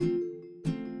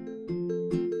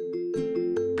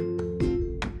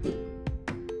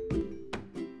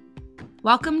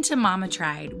Welcome to Mama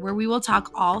Tried, where we will talk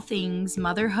all things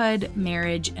motherhood,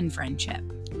 marriage, and friendship.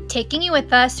 Taking you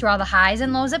with us through all the highs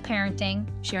and lows of parenting,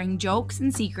 Sharing jokes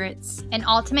and secrets, and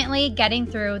ultimately getting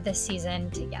through this season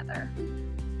together.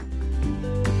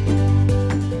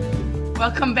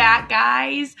 Welcome back,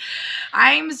 guys.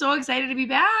 I'm so excited to be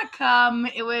back.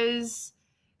 It was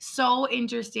so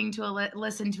interesting to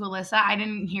listen to Alyssa. I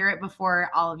didn't hear it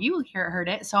before all of you heard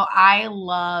it, so I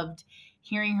loved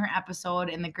hearing her episode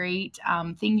and the great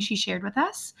things she shared with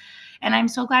us. And I'm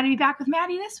so glad to be back with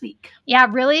Maddie this week. Yeah,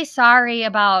 really sorry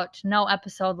about no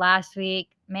episode last week.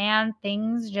 Man,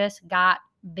 things just got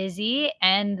busy,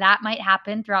 and that might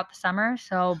happen throughout the summer.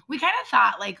 So we kind of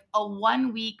thought like a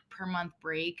 1 week per month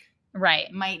break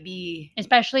might be,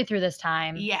 especially through this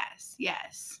time.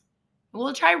 Yes.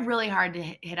 We'll try really hard to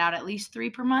hit out at least 3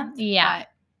 per month. Yeah.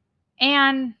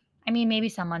 And I mean, maybe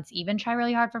some months even try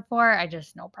really hard for 4. I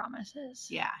just no promises.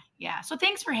 Yeah. So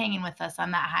thanks for hanging with us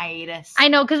on that hiatus. I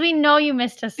know, because we know you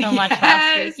missed us so much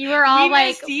last week. You were all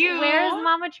like, where's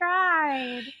Mama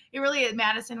Tried? It really is.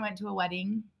 Madison went to a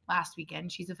wedding last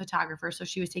weekend. She's a photographer, so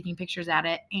she was taking pictures at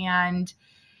it. And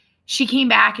she came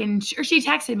back and she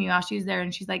texted me while she was there.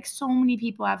 And she's like, so many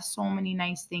people have so many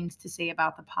nice things to say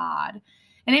about the pod.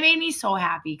 And it made me so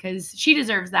happy because she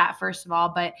deserves that, first of all.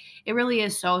 But it really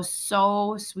is so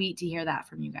sweet to hear that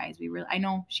from you guys. I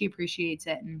know she appreciates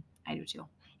it, and I do too.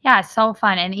 Yeah, it's so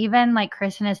fun. And even like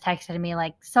Kristen has texted me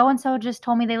like, so-and-so just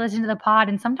told me they listened to the pod.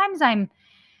 And sometimes I'm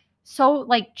so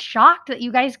like shocked that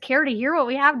you guys care to hear what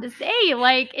we have to say.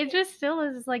 Like it just still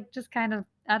is like just kind of,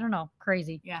 I don't know,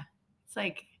 crazy. Yeah. It's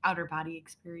like outer body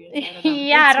experience.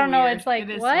 I don't know. It's like,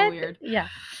 it is what? So weird. Yeah.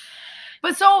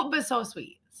 But so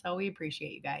sweet. So we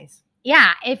appreciate you guys.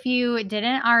 Yeah. If you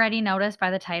didn't already notice by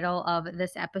the title of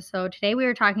this episode, today we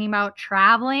were talking about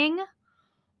traveling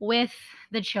with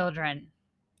the children.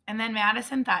 And then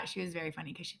Madison thought she was very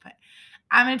funny because she put,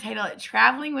 I'm going to title it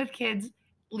Traveling with Kids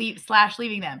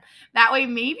 /Leaving Them. That way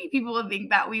maybe people will think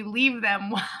that we leave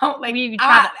them while like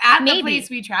at the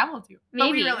place we travel to. Maybe.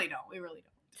 But we really don't.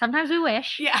 Sometimes we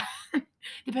wish. Yeah.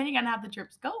 Depending on how the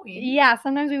trip's going. Yeah.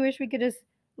 Sometimes we wish we could just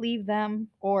leave them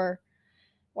or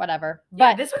whatever.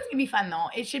 Yeah, this one's going to be fun though.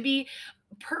 It should be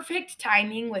perfect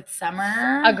timing with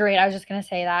summer. Agreed. I was just going to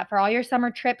say that for all your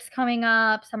summer trips coming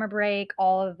up, summer break,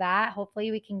 all of that. Hopefully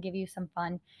we can give you some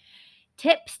fun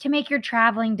tips to make your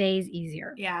traveling days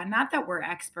easier. Yeah, not that we're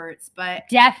experts, but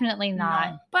definitely not.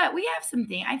 No, but we have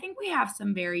something. I think we have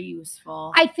some very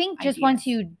useful. I think just once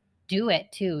you do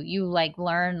it too, you like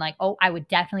learn like, oh, I would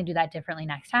definitely do that differently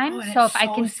next time. So if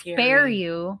I can spare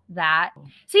you that.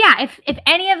 So yeah, if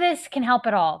any of this can help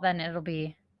at all, then it'll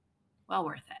be well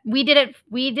worth it. We did it.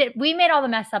 We made all the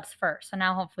mess ups first. So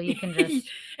now hopefully you can just.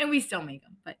 And we still make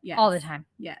them, but yes. All the time.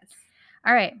 Yes.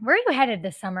 All right. Where are you headed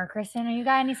this summer, Kristen? Are you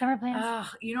got any summer plans?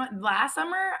 You know what? Last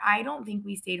summer, I don't think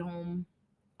we stayed home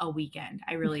a weekend.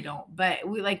 I really don't. But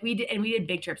we did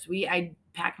big trips. I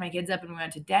packed my kids up and we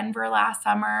went to Denver last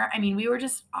summer. I mean, we were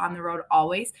just on the road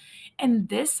always. And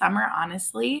this summer,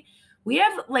 honestly, we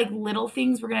have like little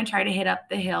things. We're going to try to hit up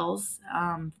the hills,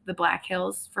 the Black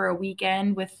Hills for a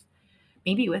weekend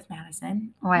maybe with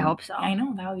Madison. Oh, I hope so. I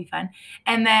know, that would be fun.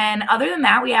 And then other than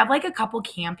that, we have like a couple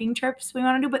camping trips we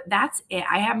want to do, but that's it.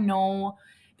 I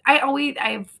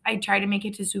try to make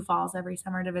it to Sioux Falls every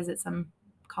summer to visit some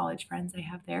college friends I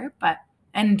have there,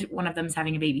 and one of them is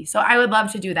having a baby. So I would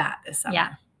love to do that this summer.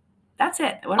 Yeah. That's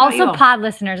it. What about you? Pod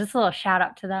listeners, just a little shout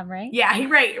out to them, right? Yeah,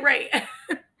 right.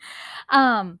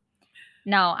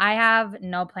 No, I have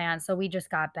no plans. So we just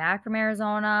got back from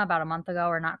Arizona about a month ago,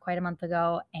 or not quite a month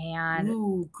ago. And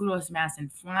kudos to Madison,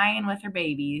 flying with her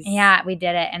babies. Yeah, we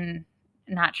did it. And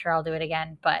I'm not sure I'll do it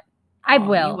again, but I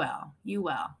will. You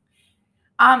will.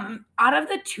 Out of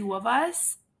the two of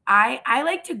us, I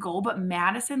like to go, but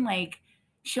Madison, like,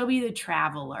 she'll be the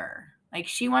traveler. Like,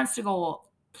 she wants to go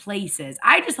places.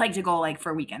 I just like to go like for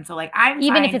a weekend. So like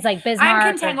even if it's like Bismarck,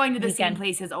 I'm content going to the same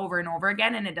places over and over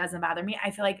again, and it doesn't bother me.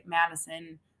 I feel like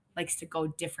Madison likes to go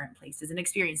different places and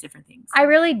experience different things. I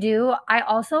really do. I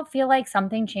also feel like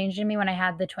something changed in me when I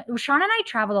had the twins. Sean and I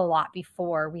traveled a lot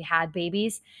before we had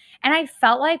babies, and I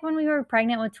felt like when we were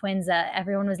pregnant with twins,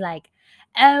 everyone was like,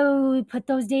 oh, put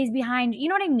those days behind. You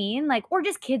know what I mean? Like, or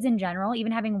just kids in general,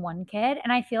 even having one kid.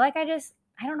 And I feel like I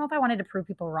don't know if I wanted to prove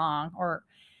people wrong, or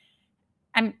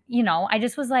I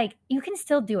just was like, you can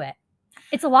still do it.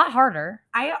 It's a lot harder.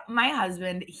 My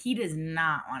husband, he does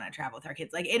not want to travel with our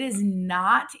kids. Like, it is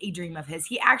not a dream of his.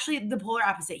 He actually, the polar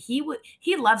opposite.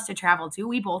 He loves to travel too.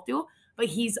 We both do. But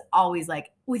he's always like,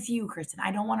 with you, Kristen,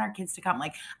 I don't want our kids to come.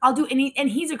 Like, I'll do, and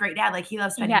he's a great dad. Like, he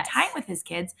loves spending time with his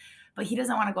kids, but he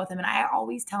doesn't want to go with them. And I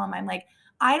always tell him, I'm like,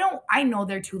 I know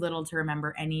they're too little to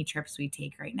remember any trips we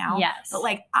take right now. Yes. But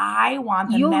like, I want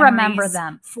the You'll memories remember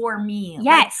them. for me.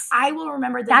 Yes. Like, I will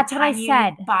remember the That's what I tiny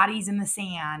said. bodies in the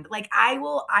sand. Like, I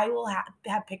will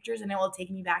have pictures, and it will take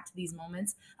me back to these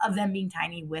moments of them being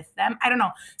tiny with them. I don't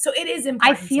know. So it is I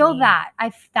important to feel me. that.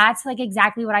 That's like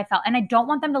exactly what I felt. And I don't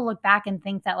want them to look back and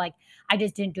think that like I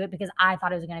just didn't do it because I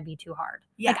thought it was going to be too hard.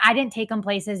 Yeah. Like I didn't take them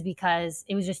places because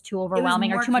it was just too It was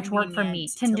overwhelming or more too much work for me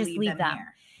convenient to just leave them.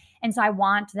 here. And so I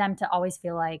want them to always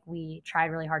feel like we tried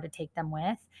really hard to take them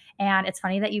with. And it's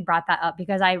funny that you brought that up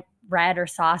because I read or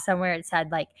saw somewhere it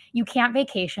said like you can't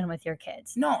vacation with your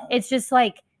kids. No. It's just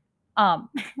like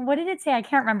what did it say? I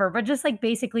can't remember, but just like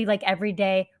basically like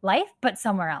everyday life, but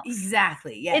somewhere else.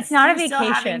 Exactly. Yes. It's not a You're still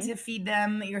having vacation. to feed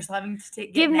them. You're still having to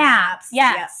give naps.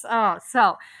 Yep. Yes. Oh,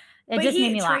 so it But just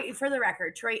made me laugh. Trey, for the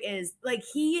record, Trey is like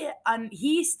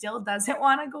he still doesn't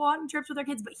want to go on trips with our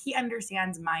kids, but he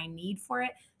understands my need for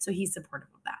it, so he's supportive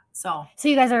of that. So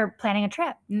you guys are planning a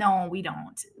trip? No, we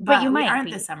don't. But you we might aren't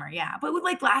be. this summer, yeah. But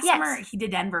like last Yes. summer, he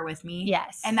did Denver with me.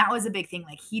 Yes. And that was a big thing.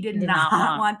 Like he did not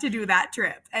not want to do that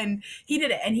trip, and he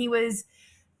did it, and he was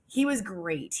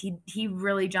great. He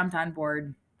really jumped on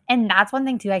board. And that's one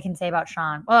thing too I can say about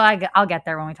Sean. Well, I'll get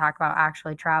there when we talk about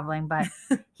actually traveling, but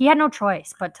he had no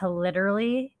choice but to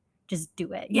literally just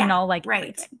do it. You know, like right,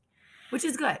 everything. Which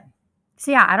is good.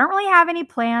 So yeah, I don't really have any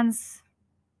plans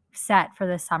set for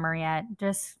this summer yet.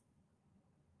 Just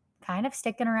kind of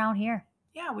sticking around here.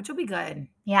 Yeah, which will be good.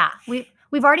 Yeah,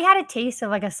 we've already had a taste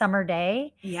of like a summer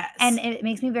day. Yes, and it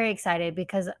makes me very excited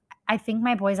because I think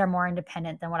my boys are more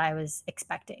independent than what I was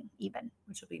expecting, even.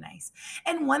 Which will be nice.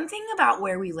 And one thing about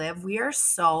where we live, we are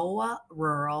so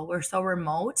rural, we're so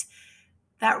remote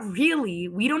that really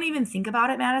we don't even think about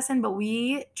it, Madison, but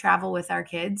we travel with our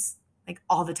kids like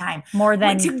all the time. More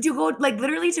than to go, like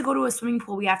literally to go to a swimming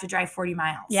pool, we have to drive 40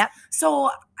 miles. Yep. So,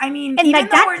 I mean, and even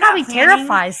like that probably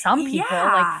terrifies some people,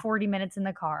 yeah. like 40 minutes in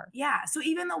the car. Yeah. So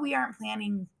even though we aren't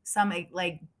planning some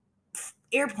like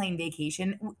airplane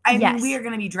vacation, I mean, we are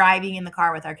going to be driving in the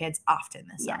car with our kids often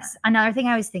this summer. Yes. Another thing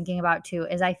I was thinking about too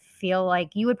is I feel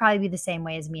like you would probably be the same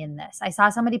way as me in this. I saw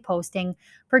somebody posting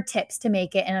for tips to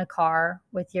make it in a car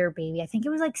with your baby. I think it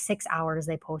was like 6 hours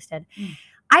they posted.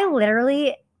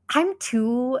 I'm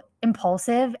too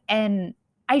impulsive and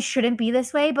I shouldn't be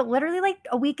this way, but literally like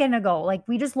a weekend ago, like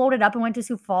we just loaded up and went to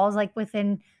Sioux Falls like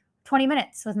within 20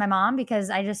 minutes with my mom because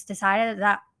I just decided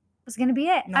that was going to be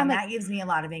it. No, that gives me a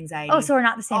lot of anxiety. Oh, so we're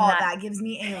not the same. That gives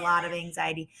me a lot of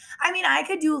anxiety. I mean, I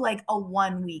could do like a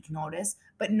 1 week notice,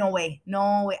 but no way.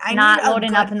 I'm not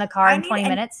loading up in the car in 20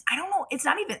 minutes. I don't know. It's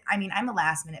not even, I mean, I'm a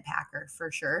last minute packer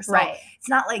for sure. So right. It's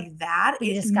not like that.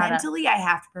 Mentally, I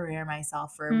have to prepare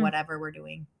myself for whatever we're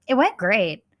doing. It went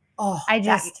great. Oh,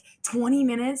 20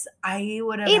 minutes, I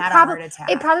would have had a heart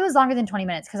attack. It probably was longer than 20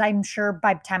 minutes because I'm sure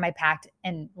by the time I packed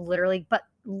and literally, but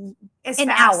as an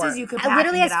fast hour, as you could pack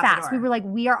literally as fast. We were like,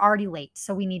 we are already late,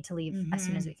 so we need to leave as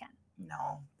soon as we can.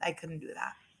 No, I couldn't do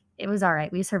that. It was all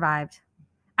right. We survived.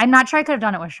 I'm not sure I could have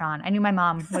done it with Sean. I knew my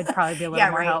mom would probably be a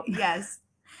little more help. Yes.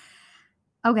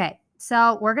 Okay,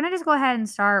 so we're gonna just go ahead and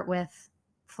start with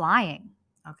flying.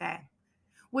 Okay.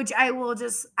 Which I will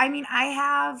I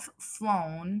have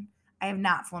flown. I have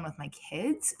not flown with my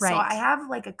kids. Right. So I have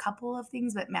like a couple of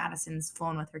things, but Madison's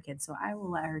flown with her kids. So I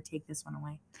will let her take this one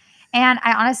away. And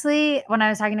I honestly, when I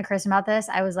was talking to Chris about this,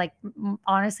 I was like,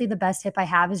 honestly, the best tip I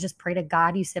have is just pray to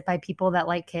God you sit by people that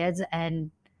like kids and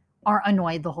are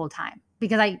annoyed the whole time.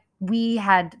 Because we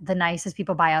had the nicest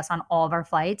people by us on all of our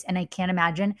flights. And I can't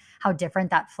imagine how different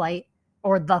that flight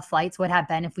or the flights would have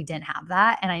been if we didn't have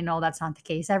that. And I know that's not the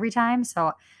case every time.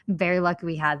 So I'm very lucky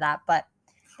we had that. But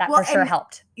that for sure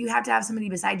helped. You have to have somebody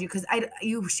beside you because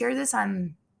you shared this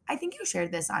on, I think you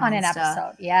shared this on an Insta,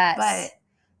 episode. Yes. But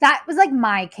that was like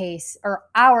my case or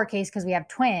our case because we have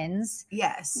twins.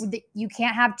 Yes. You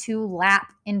can't have two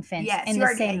lap infants in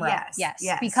the same row. Yes.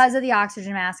 Because of the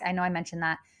oxygen mask. I know I mentioned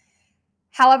that.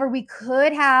 However, we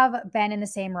could have been in the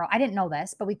same row. I didn't know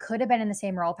this, but we could have been in the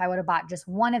same row if I would have bought just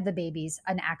one of the babies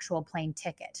an actual plane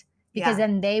ticket because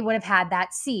then they would have had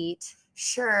that seat.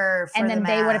 Sure. And then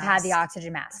they would have had the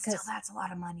oxygen mask. Still, that's a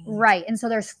lot of money. Right. And so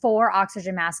there's 4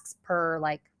 oxygen masks per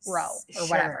like row or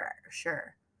whatever.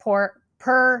 Sure.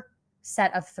 Per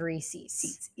set of 3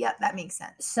 seats. Yep, that makes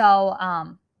sense. So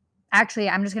actually,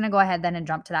 I'm just going to go ahead then and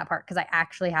jump to that part because I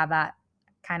actually have that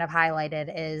kind of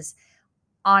highlighted is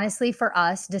honestly for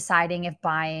us deciding if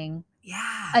buying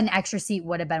an extra seat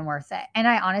would have been worth it. And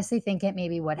I honestly think it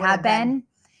maybe would have been.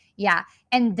 Yeah.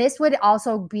 And this would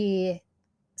also be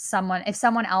if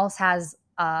someone else has,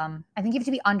 I think you have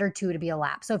to be under 2 to be a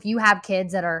lap. So if you have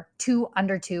kids that are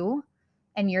under 2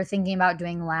 and you're thinking about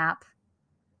doing lap,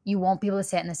 you won't be able to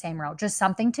sit in the same row. Just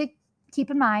something to keep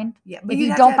in mind. Yeah, but If you'd you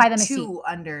have don't to buy have them a seat. two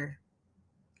under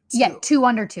two. Yeah, 2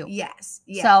 under 2. Yes.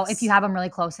 So if you have them really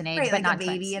close in age, Right, but like a not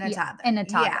baby twins. and a Yeah, toddler. and a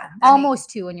toddler. Yeah, Almost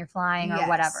 2 when you're flying or Yes.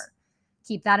 whatever.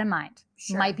 Keep that in mind.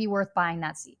 Sure. Might be worth buying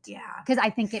that seat. Yeah. Because I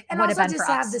think it And would have also been just for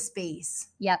to have us. the space.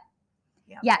 Yep.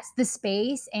 Yep. Yes, the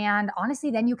space. And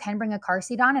honestly, then you can bring a car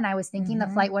seat on. And I was thinking the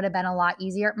Mhm. flight would have been a lot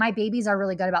easier. My babies are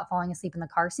really good about falling asleep in the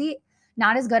car seat.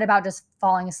 Not as good about just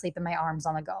falling asleep in my arms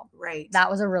on the go. Right. That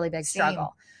was a really big Same.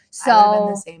 struggle. I would have been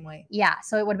the So same way. yeah,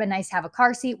 so it would have been nice to have a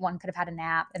car seat. One could have had a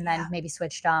nap and then Yeah. maybe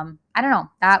switched them. I don't know.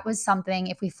 That was something.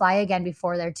 If we fly again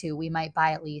before there too, we might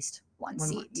buy at least one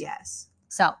seat. Yes.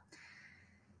 So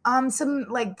Some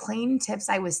like plane tips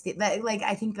I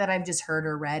think that I've just heard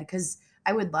or read because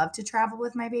I would love to travel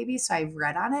with my baby, so I've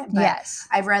read on it. But yes.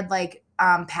 I've read like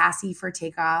passy for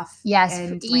takeoff. Yes,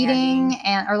 and eating landing.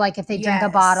 and or like if they drink a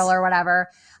Yes. bottle or whatever.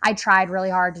 I tried really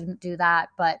hard to do that,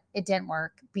 but it didn't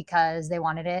work because they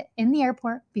wanted it in the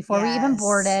airport before we even Yes.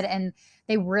 boarded, and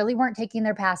they really weren't taking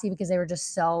their passy because they were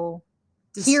just so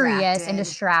curious and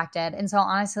distracted. And so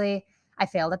honestly, I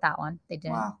failed at that one. They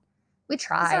didn't. Well, We it's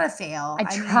not tried. a fail. I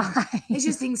tried. It's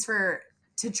just things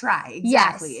to try. Yes.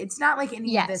 Exactly. It's not like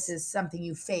any of this Yes. is something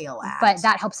you fail at. But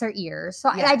that helps their ears. So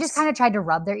I just Yes. kind of tried to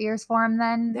rub their ears for them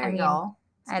then. there you go.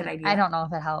 It's a good idea. I don't know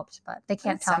if it helped, but they But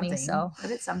can't it's tell me. something. So But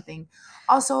it's something.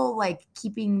 Also, like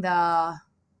keeping the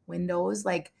windows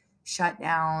like shut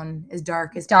down as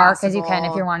dark as dark as you can if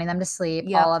possible. you're wanting them to sleep,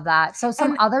 Yep. all of that. So some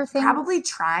And other things. Probably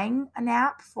trying a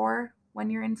nap for when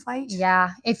you're in flight.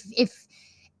 Yeah. If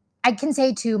I can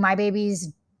say too, my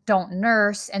babies don't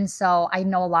nurse. And so I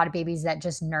know a lot of babies that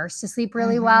just nurse to sleep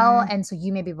really well. Mhm. And so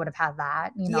you maybe would have had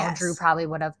that. You know, Yes. Drew probably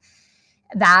would have.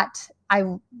 That I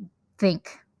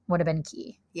think would have been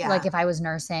key. Yeah. Like if I was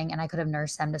nursing and I could have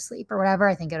nursed them to sleep or whatever,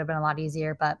 I think it would have been a lot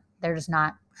easier, but they're just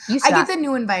not used to I that. get the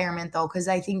new environment though, because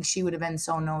I think she would have been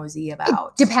so nosy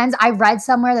about. It depends. I read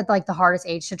somewhere that like the hardest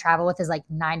age to travel with is like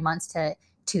 9 months to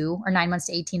 2 or 9 months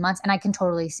to 18 months. And I can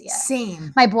totally see it.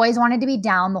 Same. My boys wanted to be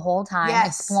down the whole time,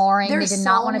 Yes. exploring. They're They did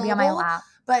not so want to be on my mobile. lap.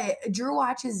 But Drew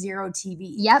watches zero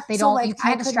TV. Yep, they So, don't. like, You can't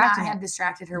I could distract not them. have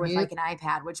distracted her with Nope. like an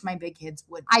iPad, which my big kids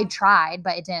would. I tried,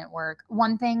 but it didn't work.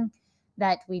 One thing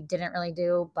that we didn't really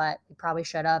do, but we probably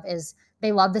should have, is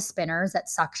they love the spinners that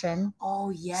suction.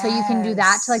 Oh yeah. So you can do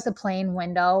that to like the plane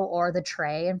window or the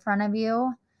tray in front of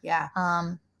you. Yeah.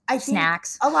 I think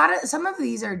Snacks. some of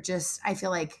these are just, I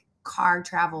feel like car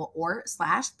travel or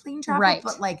 / plane travel, Right.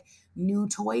 but like new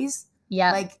toys.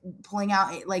 Yeah. Like pulling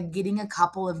out, like getting a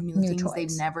couple of new things toys.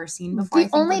 they've never seen before. I The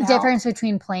think only would help. difference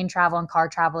between plane travel and car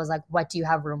travel is like, what do you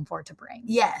have room for to bring?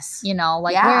 Yes. You know,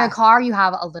 like Yeah. where a car, you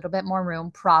have a little bit more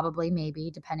room, probably, maybe,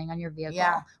 depending on your vehicle.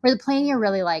 Yeah. Where the plane, you're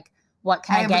really like, what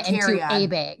can I have get into carry-on. a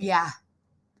bag? Yeah.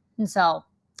 And so,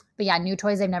 but yeah, new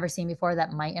toys they've never seen before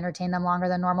that might entertain them longer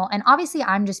than normal. And obviously,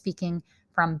 I'm just speaking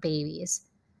from babies.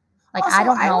 Like, Also, I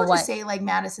don't know will what. just say, like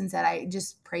Madison said, I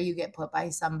just pray you get put by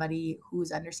somebody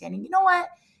who's understanding. You know what?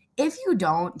 If you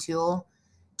don't, too,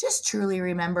 just truly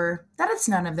remember that it's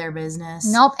none of their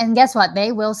business. Nope. And guess what?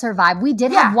 They will survive. We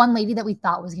did Yeah. have one lady that we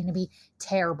thought was going to be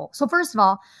terrible. So first of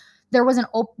all, there was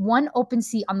one open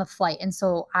seat on the flight. And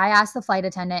so I asked the flight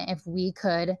attendant if we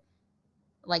could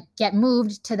like get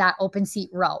moved to that open seat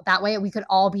row. That way we could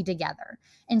all be together.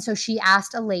 And so she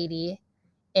asked a lady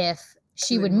if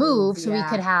she would move so we yeah.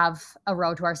 could have a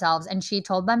row to ourselves. And she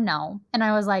told them no. And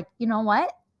I was like, you know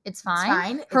what? It's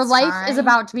fine. Her It's life fine. is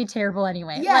about to be terrible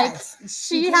anyway. Yes. Like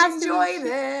she she can has to enjoy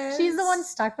this. She's the one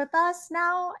stuck with us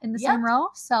now in the Yep. same row.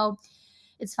 So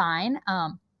it's fine.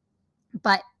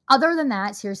 But other than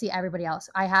that, seriously, everybody else,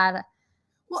 I had.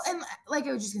 Well, and like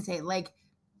I was just gonna say, like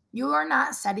you are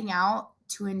not setting out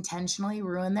to intentionally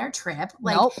ruin their trip.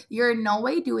 Like Nope. you're in no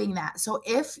way doing that. So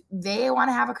if they want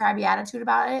to have a crabby attitude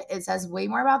about it, it says way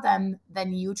more about them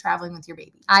than you traveling with your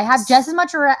baby. I have just as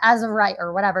much as a right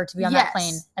or whatever to be on that Yes.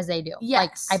 plane as they do.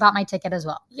 Yes. Like I bought my ticket as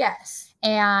well. Yes.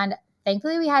 And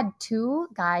thankfully we had 2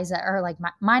 guys that are like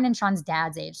mine and Sean's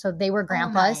dad's age. So they were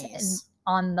grandpas nice.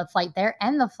 on the flight there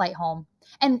and the flight home.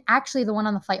 And actually the one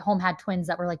on the flight home had twins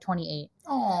that were like 28.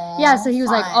 Oh, Yeah. So he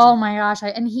was like, fun. oh my gosh.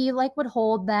 And he like would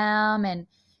hold them and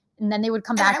then they would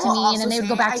come And back I to will me and also then they would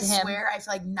go say, back I to him. swear, I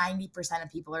feel like 90% of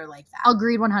people are like that.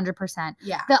 Agreed 100%.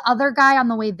 Yeah. The other guy on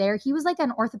the way there, he was like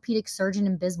an orthopedic surgeon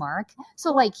in Bismarck.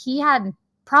 So like he had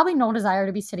probably no desire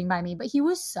to be sitting by me, but he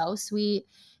was so sweet.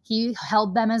 He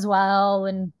held them as well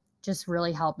and just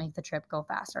really helped make the trip go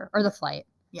faster or the flight.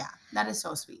 Yeah. That is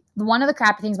so sweet. One of the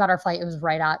crappy things about our flight, it was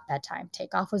right at bedtime.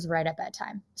 Takeoff was right at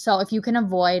bedtime. So if you can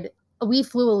avoid, we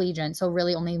flew Allegiant. So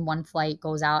really only one flight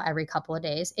goes out every couple of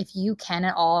days. If you can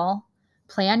at all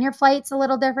plan your flights a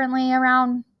little differently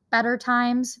around better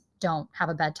times, don't have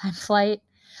a bedtime flight.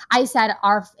 I said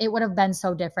it would have been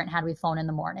so different had we flown in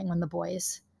the morning when the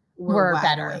boys were wide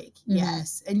better. awake. Mhm.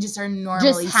 Yes. And just are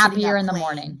normally Just happier sitting up in the playing.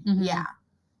 morning. Mhm. Yeah.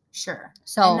 Sure.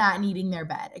 So and not needing their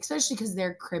bed, especially because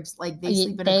their cribs, like they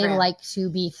sleep in a crib. They like to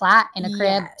be flat in a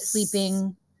crib, Yes.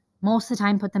 sleeping most of the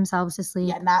time, put themselves to sleep.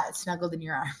 Yeah, not snuggled in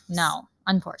your arms. No,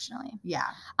 unfortunately. Yeah.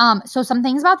 So some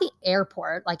things about the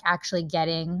airport, like actually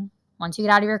getting, once you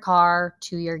get out of your car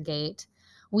to your gate,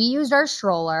 we used our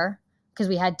stroller because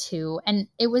we had 2 and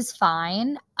it was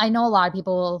fine. I know a lot of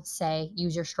people say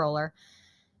use your stroller.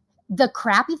 The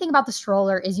crappy thing about the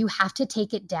stroller is you have to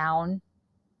take it down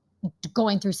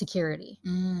going through security.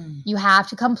 You have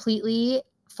to completely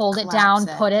fold it down,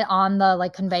 put it on the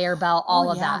like conveyor belt, all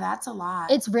of that. That's a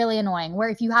lot. It's really annoying. Where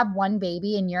if you have one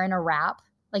baby and you're in a wrap,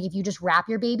 like if you just wrap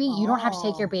your baby, you don't have to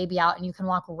take your baby out and you can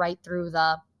walk right through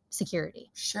the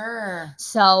security. Sure.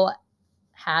 So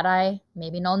had I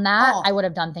maybe known that, I would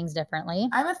have done things differently.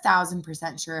 I'm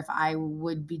 1,000% sure if I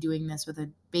would be doing this with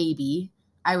a baby,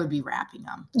 I would be wrapping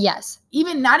them. Yes.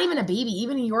 Not even a baby,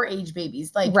 even your age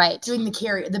babies, like doing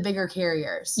the bigger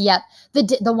carriers. Yep.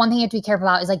 The one thing you have to be careful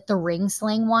about is like the ring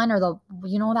sling one, or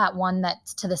that one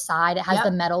that's to the side. It has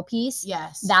the metal piece.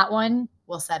 Yes. That one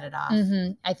will set it off.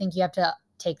 I think you have to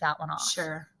take that one off.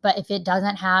 Sure. But if it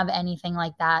doesn't have anything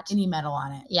like that, any metal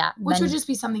on it. Yeah. Which would just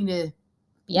be something to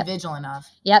be vigilant of.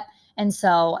 Yep. And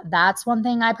so that's one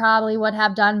thing I probably would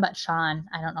have done, but Sean,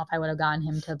 I don't know if I would have gotten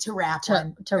him to wrap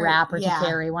or to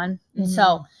carry one. And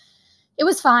so it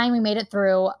was fine. We made it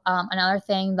through. Another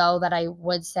thing though that I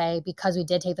would say, because we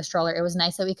did take the stroller, it was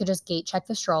nice that we could just gate check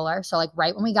the stroller. So like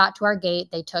right when we got to our gate,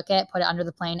 they took it, put it under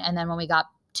the plane, and then when we got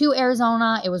to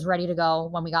Arizona, it was ready to go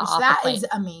when we got off the plane. That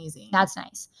is amazing. That's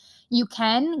nice. You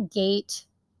can gate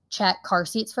check car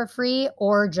seats for free,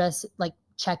 or just like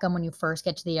check them when you first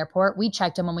get to the airport. We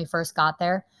checked them when we first got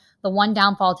there. The one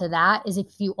downfall to that is if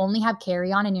you only have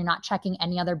carry-on and you're not checking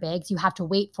any other bags, you have to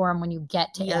wait for them when you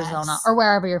get to Arizona or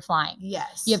wherever you're flying.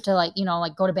 Yes. You have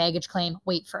to go to baggage claim,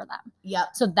 wait for them. Yep.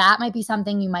 So that might be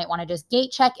something you might want to just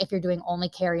gate check if you're doing only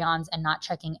carry-ons and not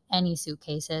checking any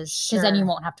suitcases, because then you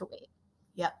won't have to wait.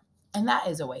 Yep. And that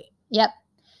is a wait. Yep.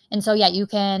 And so, you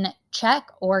can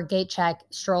check or gate check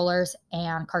strollers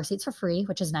and car seats for free,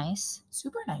 which is nice.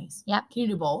 Super nice. Yep. Can you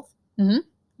do both? Mm-hmm.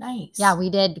 Nice. Yeah, we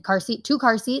did 2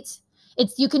 car seats.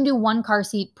 You can do 1 car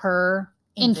seat per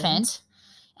infant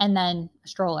and then a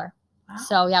stroller. Wow.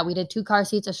 So, we did 2 car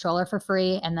seats, a stroller for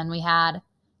free, and then we had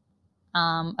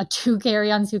 2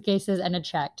 carry-on suitcases and a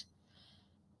checked.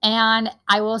 And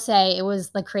I will say it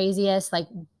was the craziest, like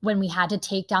when we had to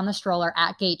take down the stroller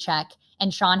at gate check,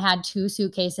 and Sean had 2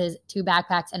 suitcases, 2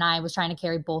 backpacks, and I was trying to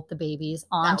carry both the babies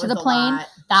onto the plane.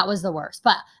 That was the worst.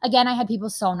 But again, I had people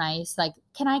so nice, like,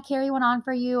 can I carry one on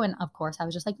for you? And of course I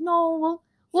was just like, no,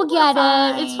 we'll get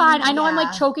it. It's fine. I know I'm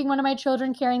like choking one of my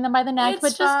children, carrying them by the neck,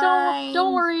 but just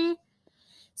don't worry.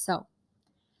 So,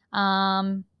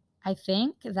 I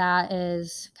think that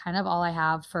is kind of all I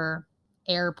have for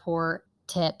airport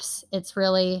tips. It's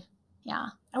really,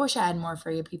 I wish I had more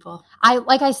for you people.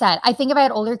 Like I said, I think if I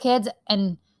had older kids,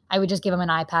 and I would just give them an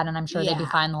iPad and I'm sure they'd be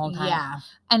fine the whole time. Yeah.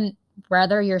 And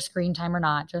whether you're screen time or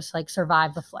not, just like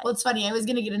survive the flight. Well, it's funny. I was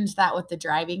going to get into that with the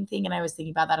driving thing, and I was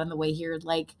thinking about that on the way here.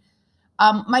 Like,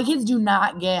 my kids do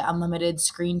not get unlimited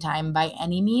screen time by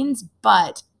any means,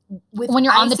 but when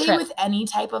you're on the trip, with any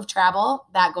type of travel,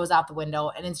 that goes out the window,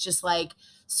 and it's just like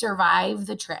survive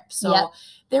the trip. So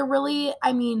they're really,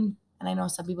 and I know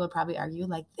some people would probably argue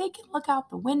like they can look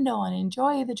out the window and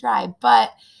enjoy the drive,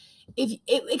 but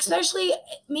especially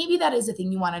maybe that is a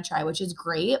thing you want to try, which is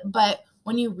great. But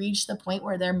when you reach the point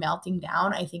where they're melting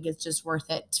down, I think it's just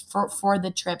worth it for the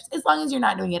trips, as long as you're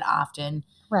not doing it often,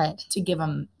 right? To give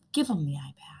them the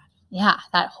iPad. Yeah,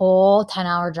 that whole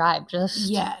 10-hour drive,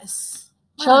 just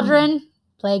children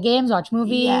play games, watch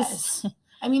movies. Yes.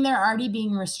 They're already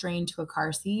being restrained to a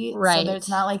car seat, right? So it's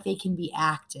not like they can be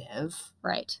active,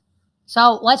 right?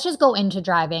 So let's just go into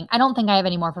driving. I don't think I have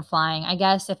any more for flying. I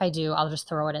guess if I do, I'll just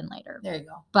throw it in later. There you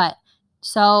go. But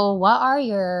so what are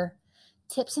your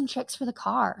tips and tricks for the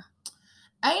car?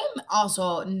 I am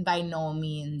also by no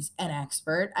means an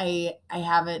expert. I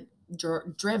haven't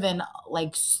driven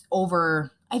like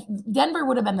over. Denver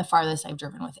would have been the farthest I've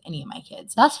driven with any of my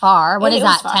kids. That's far. What is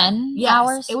that, 10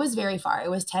 hours? It was very far. It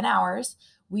was 10 hours.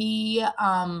 We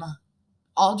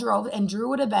all drove, and Drew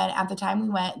would have been, at the time we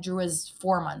went, Drew was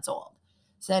 4 months old.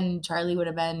 So then Charlie would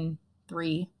have been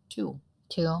 2,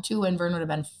 and Vern would have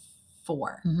been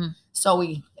 4. Mm-hmm. So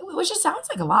which just sounds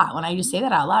like a lot when I just say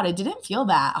that out loud. It didn't feel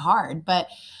that hard, but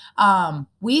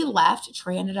we left.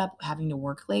 Troy ended up having to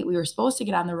work late. We were supposed to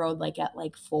get on the road like at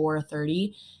like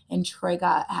 4:30, and Troy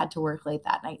had to work late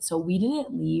that night. So we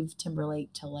didn't leave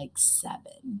Timberlake till like 7.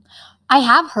 I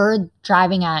have heard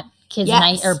driving at kids'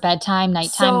 night Yes. or bedtime,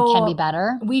 nighttime can be So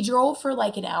better. we drove for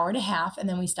like an hour and a half, and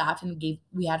then we stopped and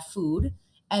we had food.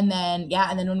 And then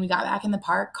when we got back in the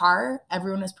car,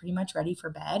 everyone was pretty much ready for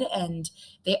bed, and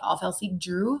they all fell asleep.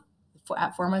 Drew,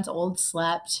 at 4 months old,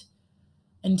 slept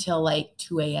until like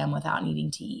 2 a.m. without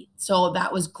needing to eat. So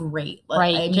that was great.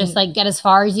 Right. I mean, just like get as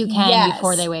far as you can yes.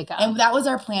 before they wake up. And that was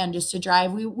our plan, just to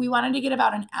drive. We wanted to get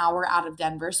about an hour out of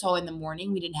Denver. So in the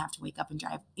morning, we didn't have to wake up and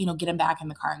drive, get them back in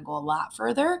the car and go a lot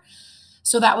further.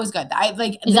 So that was good.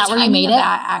 Is that where you made it?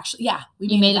 Actually, yeah.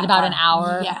 We made it about far. an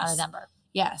hour Yes. out of Denver.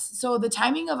 Yes. So the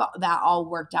timing of that all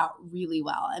worked out really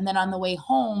well. And then on the way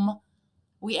home,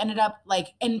 we ended up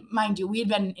and mind you, we had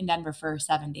been in Denver for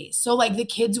 7 days. So like the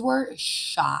kids were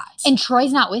shot. And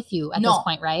Troy's not with you at this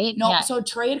point, right? No. Yeah. So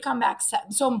Troy had come back.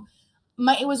 So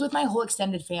it was with my whole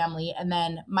extended family. And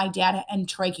then my dad and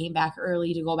Troy came back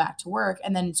early to go back to work.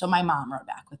 And then so my mom rode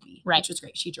back with me, which was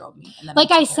great. She drove me. And then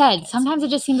like I said, sometimes it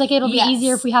just seems like it'll be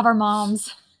easier if we have our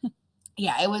moms.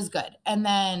 Yeah, it was good. And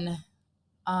then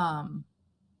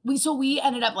we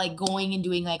ended up like going and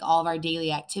doing like all of our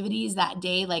daily activities that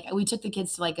day. Like we took the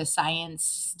kids to like a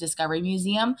science discovery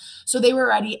museum. So they were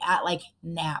ready at like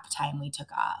nap time. We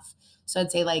took off. So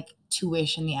I'd say like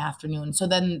 2-ish in the afternoon. So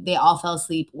then they all fell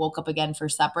asleep, woke up again for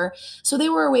supper. So they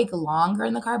were awake longer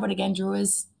in the car. But again, Drew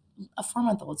is a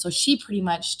 4-month-old. So she pretty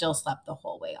much still slept the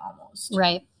whole way almost.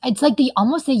 Right. It's like the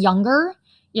younger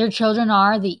your children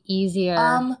are, the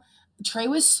easier. Trey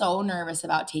was so nervous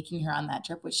about taking her on that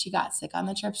trip, which she got sick on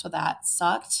the trip. So that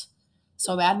sucked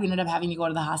so bad. We ended up having to go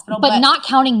to the hospital. But not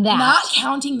counting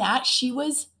that. She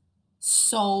was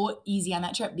so easy on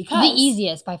that trip because the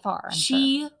easiest by far.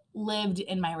 She lived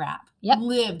in my wrap. Yep.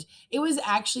 Lived. It was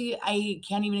actually, I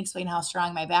can't even explain how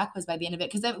strong my back was by the end of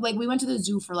it. Cause like we went to the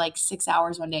zoo for like 6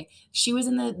 hours one day. She was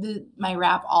in my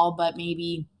wrap all but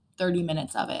maybe 30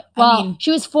 minutes of it. Well, I mean,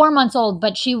 she was 4 months old,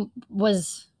 but she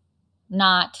was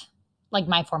not like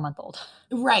my 4-month-old.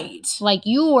 Right. Like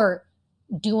you were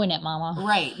doing it, mama.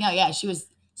 Right. No, yeah. She was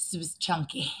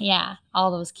chunky. Yeah. All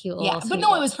those cute little but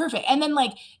no, it was perfect. And then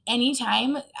like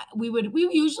anytime we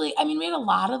usually, we had a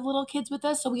lot of little kids with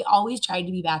us. So we always tried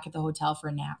to be back at the hotel for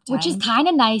nap time. Which is kind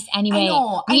of nice anyway.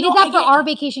 We did that for our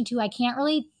vacation too. I can't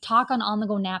really talk on the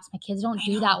go naps. My kids don't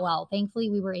do that well. Thankfully,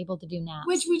 we were able to do naps.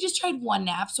 Which we just tried one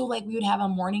nap. So like we would have a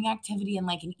morning activity and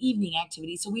like an evening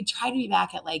activity. So we try to be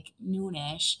back at like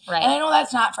noonish. Right. And I know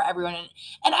that's not for everyone.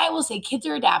 And I will say kids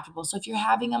are adaptable. So if you're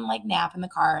having them like nap in the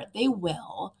car, they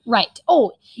will. Right.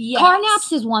 Oh, yes. Car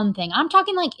naps is one thing. I'm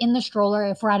talking like in the stroller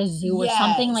if we're at a zoo or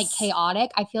something like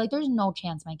chaotic. I feel like there's no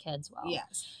chance my kids will.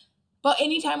 Yes. But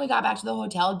anytime we got back to the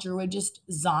hotel, Drew would just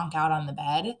zonk out on the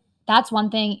bed. That's one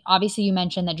thing. Obviously, you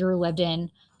mentioned that Drew lived in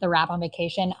the wrap on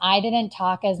vacation. I didn't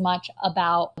talk as much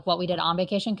about what we did on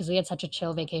vacation because we had such a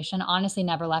chill vacation. Honestly,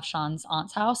 never left Sean's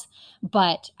aunt's house.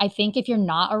 But I think if you're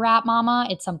not a wrap mama,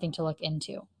 it's something to look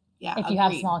into. Yeah. If you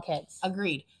have small kids.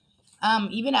 Agreed.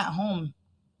 Even at home.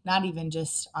 Not even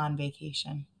just on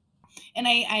vacation. And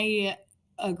I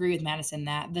agree with Madison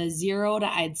that the 0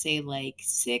 to I'd say like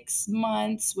 6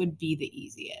 months would be the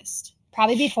easiest.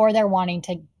 Probably before they're wanting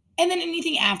to. And then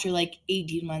anything after like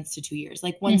 18 months to 2 years.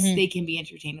 Like once they can be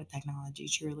entertained with technology,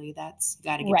 truly that's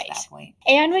got to get to that point.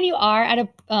 And when you are at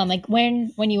a, like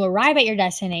when you arrive at your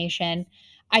destination,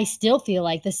 I still feel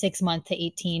like the 6 month to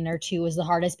 18 or 2 is the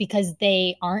hardest because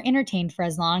they aren't entertained for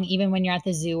as long, even when you're at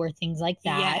the zoo or things like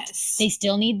that. Yes. They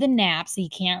still need the naps, so you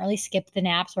can't really skip the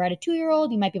naps. Where at a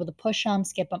 2-year-old, you might be able to push them,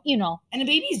 skip them, And a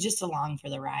baby's just along for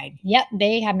the ride. Yep,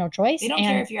 they have no choice. They don't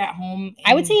care if you're at home.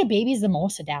 I would say a baby's the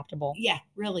most adaptable. Yeah,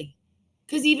 really.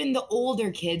 Because even the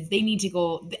older kids, they need to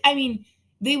go.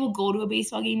 They will go to a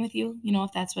baseball game with you,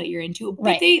 if that's what you're into.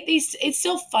 But it's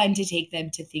still fun to take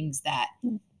them to things that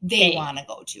they want to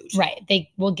go to. Right.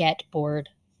 They will get bored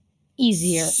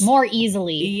more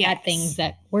easily at things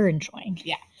that we're enjoying.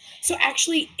 Yeah. So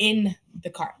actually in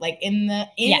the car, like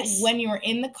when you're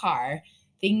in the car,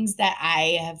 things that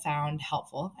I have found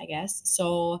helpful, I guess.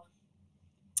 So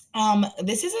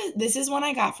this is one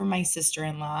I got from my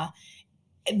sister-in-law.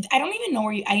 I don't even know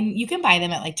where you can buy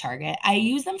them at like Target. I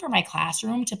use them for my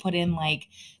classroom to put in like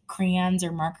crayons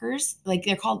or markers. Like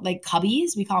they're called like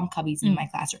cubbies. We call them cubbies in my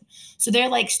classroom. So they're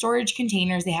like storage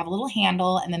containers. They have a little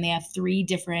handle and then they have 3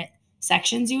 different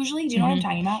sections usually. Do you know what I'm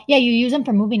talking about? Yeah, you use them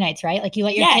for movie nights, right? Like you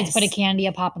let your kids put a Yes. candy,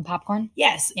 a pop, and popcorn.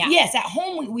 Yes. Yeah. Yes. At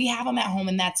home, we have them at home,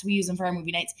 and we use them for our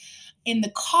movie nights. In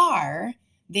the car,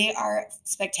 they are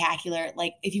spectacular.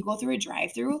 Like if you go through a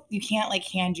drive-through, you can't like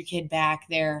hand your kid back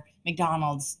their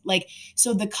McDonald's. Like,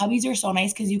 so the cubbies are so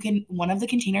nice because one of the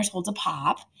containers holds a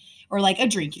pop or like a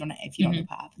drink. If you don't do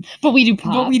pop. But we do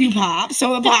pop. But we do pop.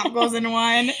 So the pop goes in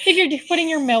one. If you're putting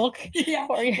your milk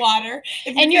or your water.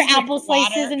 And your apple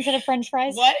slices instead of French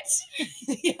fries. What?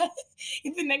 Yeah.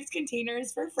 The next container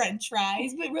is for French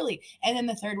fries, but really. And then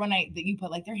the third one that you put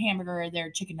like their hamburger or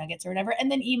their chicken nuggets or whatever. And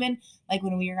then even like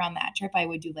when we were on that trip, I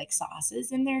would do like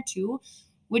sauces in there too,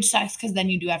 which sucks because then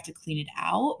you do have to clean it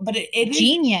out. But it is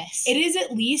genius. It is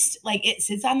at least like it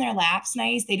sits on their laps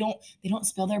nice. They don't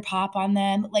spill their pop on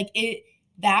them. Like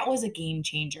that was a game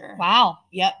changer. Wow.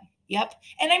 Yep.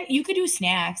 And you could do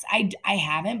snacks. I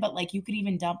haven't, but like you could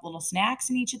even dump little snacks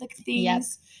in each of the things. Yep.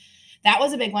 That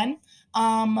was a big one.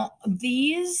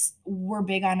 These were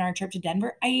big on our trip to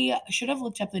Denver. I should have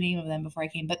looked up the name of them before I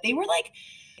came, but they were like,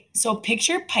 so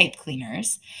picture pipe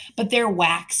cleaners, but they're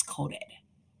wax coated.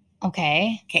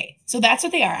 Okay. So that's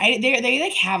what they are. They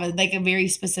like have a very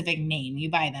specific name.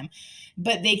 You buy them,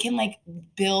 but they can like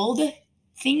build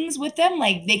things with them.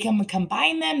 Like they can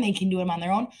combine them. They can do them on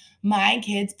their own. My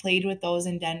kids played with those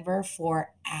in Denver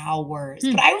for hours.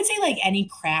 But I would say like any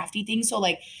crafty thing. So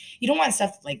like you don't want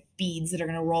stuff like beads that are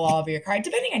going to roll all over your car,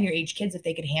 depending on your age kids, if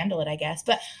they could handle it, I guess.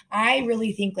 But I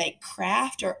really think like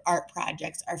craft or art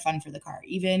projects are fun for the car.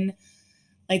 Even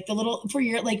like the little, for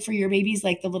your babies,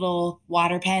 like the little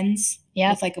water pens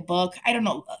with like a book. I don't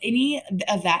know, any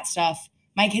of that stuff.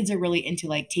 My kids are really into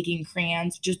like taking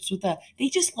crayons they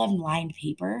just love lined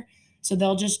paper. So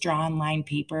they'll just draw on lined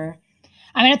paper.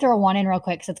 I'm going to throw one in real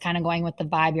quick because it's kind of going with the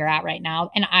vibe you're at right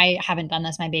now. And I haven't done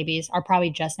this. My babies are probably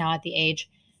just now at the age,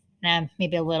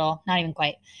 maybe a little, not even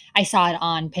quite. I saw it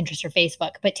on Pinterest or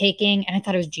Facebook, but and I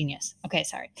thought it was genius. Okay,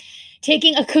 sorry.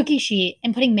 Taking a cookie sheet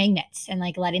and putting magnets and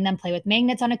like letting them play with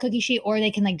magnets on a cookie sheet, or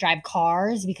they can like drive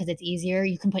cars because it's easier.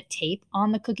 You can put tape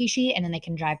on the cookie sheet and then they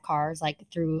can drive cars like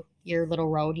through your little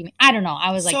road. I don't know.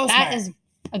 I was like, that is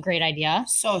a great idea.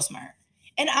 So smart.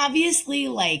 And obviously,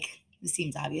 like, this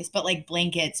seems obvious, but like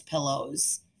blankets,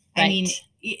 pillows. Right. I mean,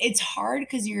 it's hard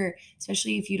because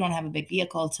especially if you don't have a big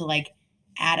vehicle, to like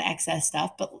add excess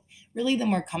stuff, but really the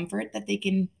more comfort that they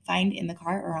can find in the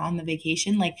car or on the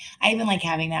vacation. Like I even like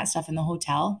having that stuff in the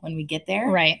hotel when we get there.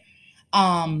 Right.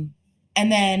 And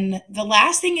then the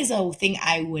last thing is a thing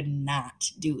I would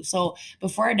not do. So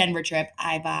before our Denver trip,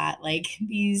 I bought like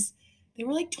these, they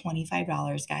were like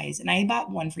 $25, guys. And I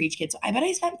bought one for each kid. So I bet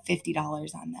I spent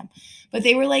 $50 on them, but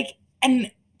they were like,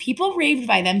 and people raved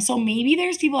by them. So maybe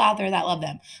there's people out there that love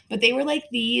them, but they were like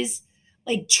these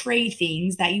like tray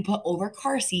things that you put over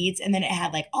car seats. And then it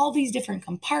had like all these different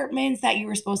compartments that you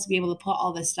were supposed to be able to put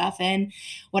all this stuff in,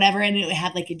 whatever. And it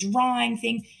had like a drawing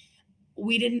thing.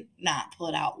 We did not pull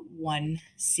it out one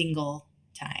single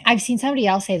time. I've seen somebody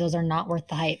else say those are not worth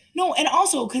the hype. No, and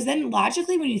also because then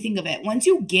logically when you think of it, once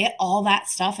you get all that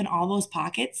stuff in all those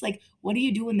pockets, like what do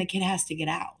you do when the kid has to get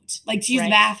out? Like to use the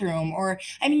bathroom, or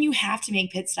I mean, you have to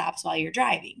make pit stops while you're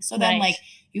driving. So then like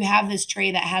you have this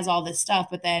tray that has all this stuff,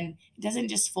 but then it doesn't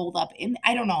just fold up in.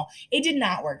 I don't know. It did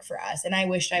not work for us. And I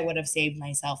wished I would have saved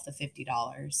myself the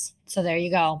 $50. So there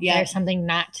you go. Yeah. There's something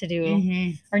not to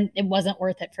do, or it wasn't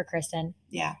worth it for Kristen.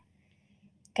 Yeah.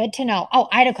 Good to know. Oh,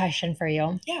 I had a question for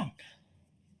you. Yeah.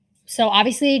 So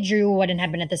obviously Drew wouldn't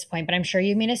have been at this point, but I'm sure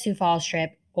you made a Sioux Falls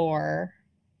trip or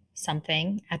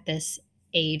something at this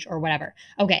age or whatever.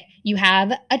 Okay. You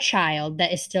have a child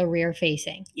that is still rear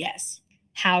facing. Yes.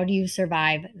 How do you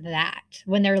survive that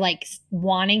when they're like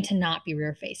wanting to not be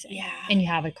rear facing? Yeah. And you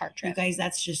have a car trip. You guys,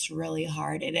 that's just really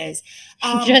hard. It is.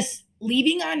 Just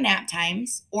leaving on nap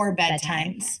times or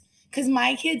bedtimes. Because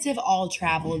my kids have all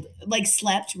traveled, like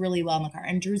slept really well in the car.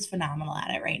 And Drew's phenomenal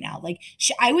at it right now. Like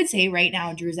I would say right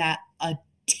now, Drew's at a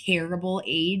terrible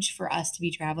age for us to be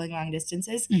traveling long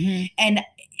distances.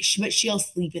 But she'll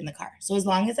sleep in the car. So as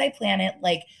long as I plan it,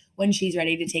 like when she's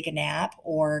ready to take a nap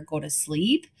or go to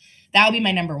sleep, that would be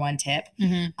my number one tip.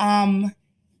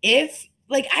 If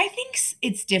like, I think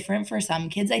it's different for some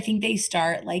kids. I think they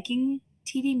start liking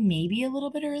TV maybe a little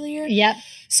bit earlier. Yep.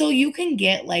 So you can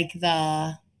get like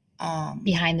the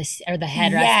behind the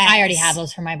headrest. Yes. I already have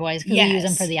those for my boys because we use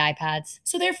them for the iPads.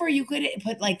 So therefore you could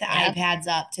put like the iPads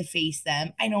up to face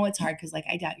them. I know it's hard because like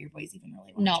I doubt your boys even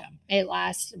really watch them. It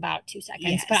lasts about 2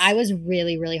 seconds. But I was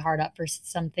really, really hard up for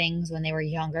some things when they were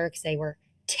younger because they were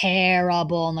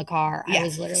terrible in the car. I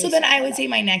was literally so then I would say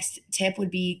my next tip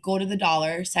would be go to the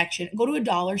dollar section, go to a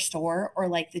dollar store or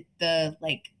like the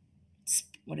like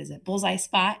what is it, Bullseye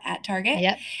Spot at Target.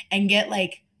 Yep. And get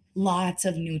like lots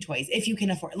of new toys if you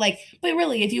can afford. Like, but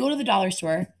really, if you go to the dollar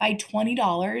store, buy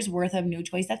 $20 worth of new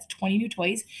toys. That's 20 new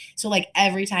toys. So like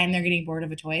every time they're getting bored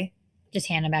of a toy, just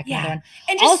hand them back another one.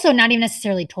 And just, also, not even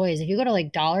necessarily toys. If you go to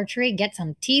like Dollar Tree, get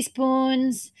some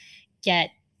teaspoons,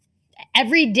 get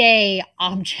everyday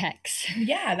objects.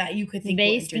 Yeah, that you could think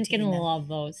they can love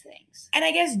those things. And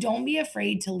I guess don't be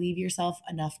afraid to leave yourself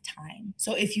enough time.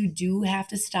 So if you do have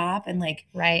to stop and like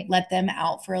let them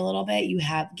out for a little bit,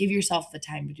 give yourself the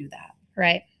time to do that.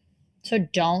 Right. So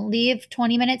don't leave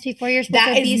 20 minutes before you're supposed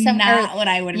to be somewhere. That is not what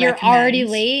I would You're recommend. already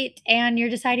late and you're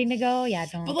deciding to go. Yeah,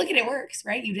 don't. But look, it works,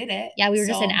 right? You did it. Yeah, we were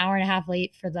just an hour and a half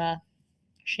late for the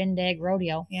Shindig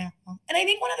rodeo. Yeah. And I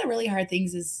think one of the really hard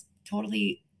things is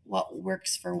totally what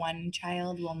works for one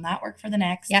child will not work for the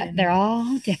next. Yeah, they're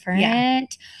all different. Yeah.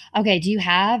 Okay, do you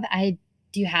have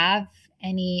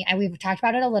any, we've talked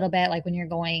about it a little bit, like when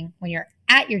you're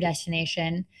at your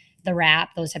destination, the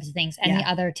wrap, those types of things. Any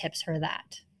other tips for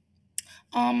that?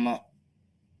 I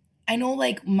know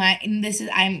like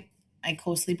I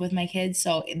co-sleep with my kids,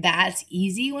 so that's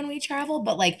easy when we travel.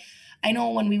 But like, I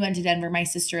know when we went to Denver, my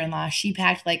sister-in-law, she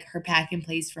packed like her pack and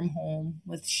place from home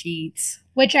with sheets.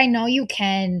 Which I know you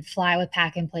can fly with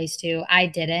pack and place too. I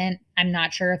didn't. I'm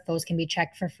not sure if those can be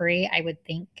checked for free. I would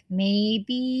think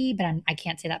maybe, but I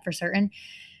can't say that for certain.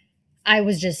 I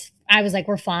was like,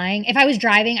 we're flying. If I was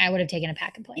driving, I would have taken a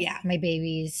pack and play. Yeah. My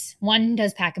babies, one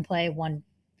does pack and play, one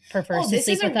prefers to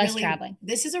sleep with us traveling.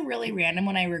 This is a really random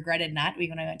one I regretted not doing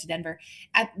when I went to Denver.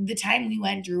 At the time we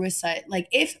went, Drew was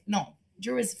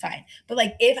Drew was fine. But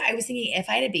like if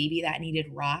I had a baby that needed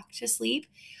rock to sleep,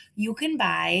 you can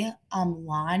buy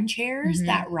lawn chairs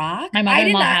that rock. My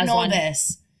mother-in-law has one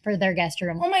this for their guest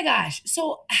room. Oh my gosh.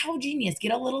 So how genius.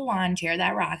 Get a little lawn chair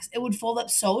that rocks. It would fold up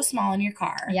so small in your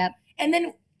car. Yep. And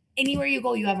then anywhere you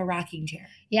go, you have a rocking chair.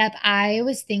 Yep. I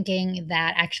was thinking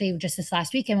that actually just this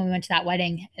last weekend when we went to that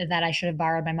wedding that I should have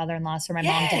borrowed my mother-in-law's for my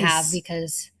mom to have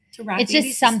because it's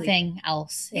just something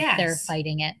else if they're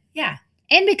fighting it. Yeah.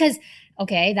 And because,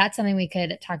 okay, that's something we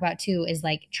could talk about too is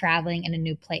like traveling in a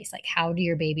new place. Like how do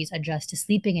your babies adjust to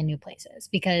sleeping in new places?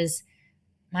 Because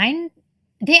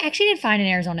they actually did fine in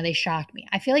Arizona. They shocked me.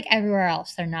 I feel like everywhere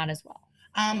else, they're not as well.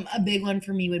 A big one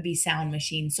for me would be sound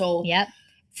machine. So yep.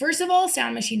 First of all,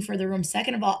 sound machine for the room.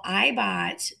 Second of all, I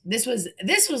bought, this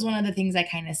was one of the things I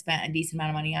kind of spent a decent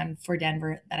amount of money on for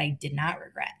Denver that I did not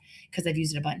regret because I've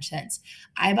used it a bunch since.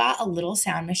 I bought a little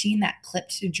sound machine that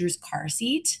clipped to Drew's car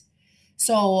seat.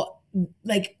 So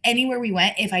like anywhere we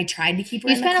went, if I tried to keep her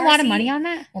in the car seat. You spent a lot of money on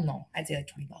that? Well, no, I'd say like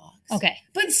 $20. Okay.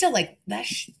 But still like that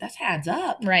adds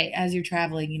up. Right. As you're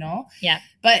traveling, you know? Yeah.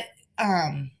 But,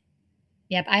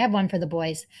 yep. I have one for the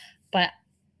boys, but.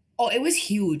 Oh, it was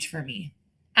huge for me.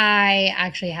 I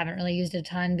actually haven't really used it a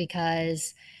ton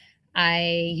because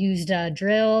I used a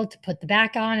drill to put the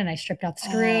back on and I stripped out the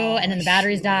screw and then the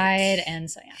batteries died.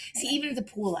 And so, yeah. See, even at the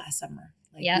pool last summer,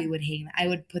 we would I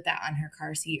would put that on her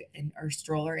car seat or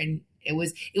stroller and it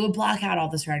would block out all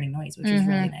the surrounding noise, which was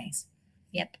really nice.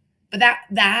 Yep. But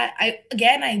I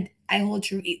hold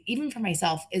true, even for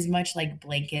myself, as much like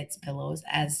blankets, pillows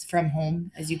as from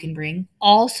home as you can bring.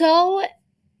 Also,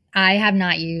 I have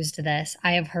not used this.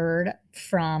 I have heard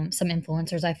from some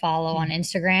influencers I follow on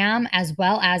Instagram, as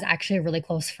well as actually a really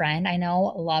close friend I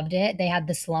know loved it. They had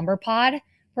the slumber pod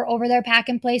for over their pack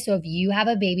and play. So if you have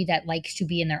a baby that likes to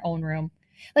be in their own room,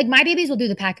 like my babies will do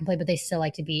the pack and play, but they still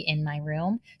like to be in my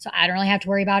room. So I don't really have to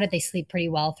worry about it. They sleep pretty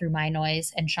well through my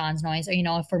noise and Sean's noise. Or,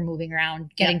 if we're moving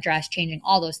around, getting dressed, changing,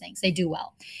 all those things, they do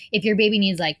well. If your baby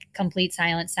needs like complete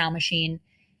silence, sound machine,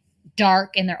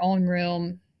 dark in their own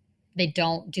room, they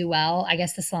don't do well. I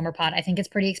guess the slumber pod, I think it's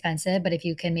pretty expensive, but if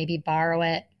you can maybe borrow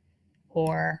it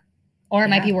or it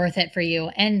might be worth it for you.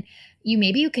 And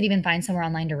you could even find somewhere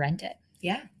online to rent it.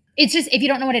 Yeah. It's just, if you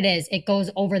don't know what it is, it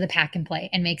goes over the pack and play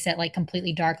and makes it like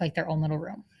completely dark, like their own little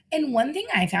room. And one thing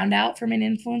I found out from an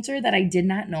influencer that I did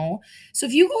not know. So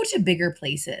if you go to bigger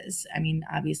places, I mean,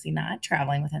 obviously not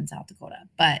traveling within South Dakota,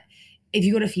 but if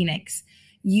you go to Phoenix,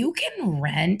 you can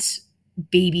rent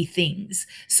baby things.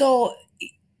 So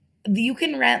you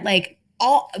can rent like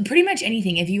pretty much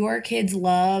anything. If your kids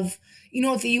love,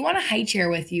 if you want a high chair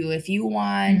with you, if you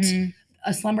want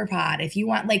a slumber pod, if you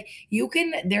want you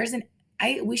can,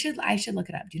 I should look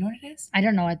it up. Do you know what it is? I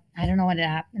don't know what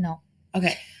app. No.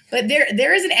 Okay. But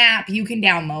there is an app you can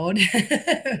download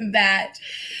that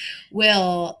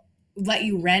will let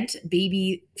you rent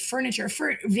baby furniture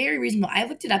for very reasonable. I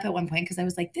looked it up at one point because I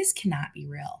was like, this cannot be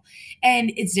real.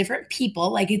 And it's different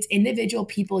people, like it's individual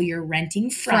people you're renting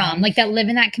from. Like that live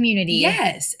in that community.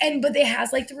 Yes. But they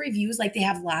has like the reviews, like they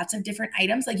have lots of different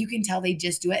items. Like you can tell they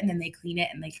just do it and then they clean it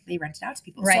and like they rent it out to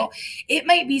people. Right. So it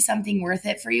might be something worth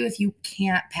it for you if you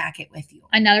can't pack it with you.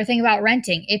 Another thing about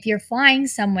renting, if you're flying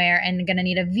somewhere and going to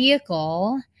need a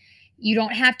vehicle, you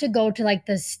don't have to go to like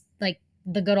this, like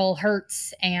the good old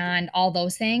Hertz and all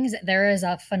those things. There is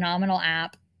a phenomenal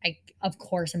app. Of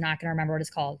course, I'm not going to remember what it's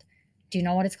called. Do you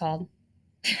know what it's called?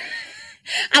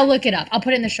 I'll look it up. I'll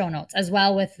put it in the show notes as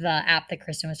well with the app that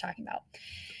Kristen was talking about.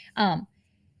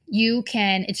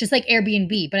 It's just like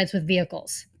Airbnb, but it's with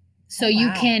vehicles. So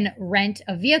you can rent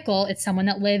a vehicle. It's someone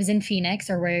that lives in Phoenix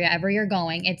or wherever you're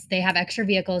going. They have extra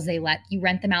vehicles. They let you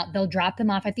rent them out. They'll drop them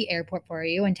off at the airport for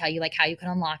you and tell you like how you can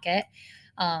unlock it.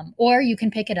 Or you can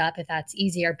pick it up if that's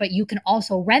easier. But you can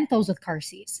also rent those with car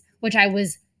seats, which I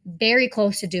was very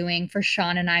close to doing for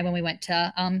Sean and I when we went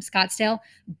to Scottsdale.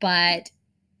 But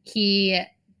he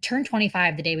turned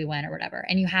 25 the day we went or whatever.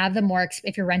 And you have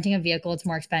if you're renting a vehicle, it's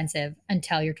more expensive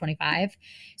until you're 25.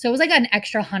 So it was like an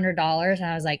extra $100. And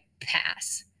I was like,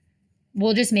 pass.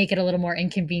 We'll just make it a little more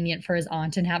inconvenient for his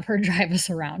aunt and have her drive us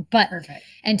around, Perfect.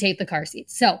 And take the car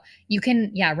seats. So you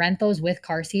can, rent those with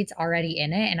car seats already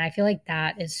in it. And I feel like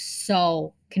that is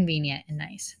so convenient and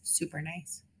nice. Super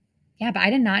nice. Yeah, but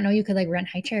I did not know you could like rent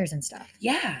high chairs and stuff.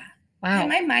 Yeah. Wow. And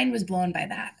my mind was blown by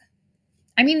that.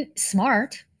 I mean,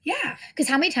 smart. Yeah. Because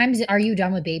how many times are you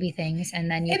done with baby things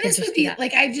and then you and could this just would be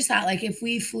like, I just thought like if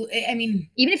we flew, I mean.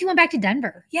 Even if you went back to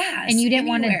Denver. Yeah. And you didn't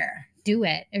want to do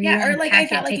it. Or like I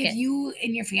thought like if you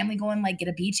and your family go and like get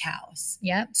a beach house.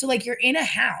 Yep. So like you're in a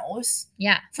house.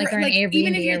 Yeah. For, like an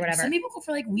Airbnb or whatever. Some people go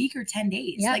for like a week or 10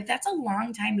 days. Yep. Like that's a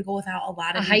long time to go without a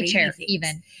lot of a high chair things.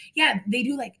 even. Yeah. They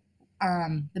do like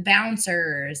the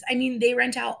bouncers. I mean, they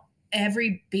rent out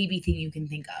every baby thing you can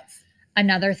think of.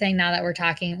 Another thing now that we're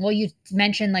talking, well, you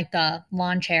mentioned like the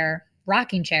lawn chair,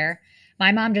 rocking chair.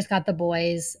 My mom just got the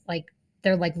boys, like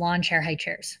they're like lawn chair high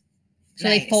chairs. So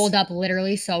They fold up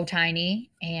literally so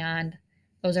tiny, and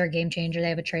those are a game changer. They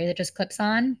have a tray that just clips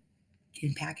on. You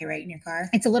can pack it right in your car.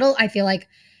 It's a little, I feel like,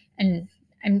 and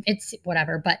it's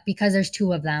whatever, but because there's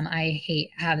two of them, I hate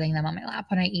having them on my lap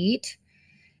when I eat.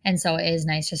 And so it is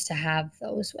nice just to have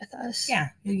those with us. Yeah,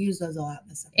 you'll use those a lot.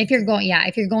 If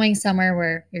you're going somewhere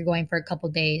where you're going for a couple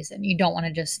days and you don't want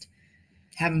to just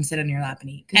have them sit on your lap and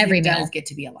eat. Every meal does get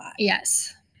to be a lot.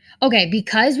 Yes. Okay,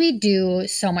 because we do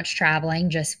so much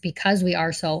traveling, just because we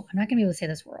are so, I'm not going to be able to say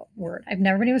this word. I've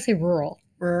never been able to say rural.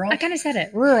 Rural? I kind of said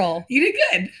it. Rural. You did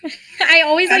good. I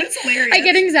always hilarious. I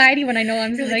get anxiety when I know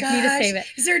I'm like, need to save it.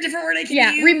 Is there a different word I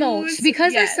can use? Remote.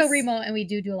 Because they're so remote and we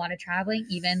do a lot of traveling,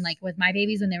 even like with my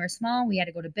babies when they were small, we had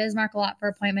to go to Bismarck a lot for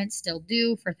appointments, still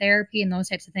do for therapy and those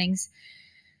types of things.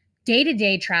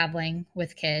 Day-to-day traveling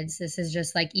with kids, this is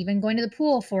just like even going to the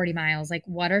pool 40 miles. Like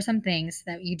what are some things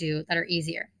that you do that are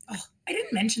easier? Oh, I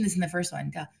didn't mention this in the first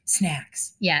one.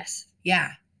 Snacks. Yes.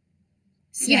 Yeah.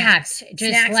 Snacks. You have to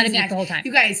just let him eat the whole time.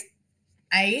 You guys,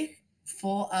 I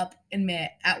full up admit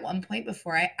at one point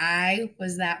before I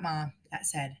was that mom that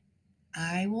said,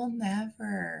 I will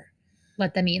never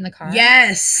let them eat in the car.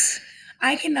 Yes.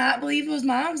 I cannot believe those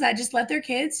moms that just let their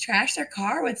kids trash their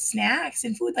car with snacks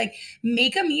and food. Like,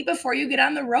 make them eat before you get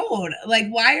on the road. Like,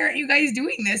 why aren't you guys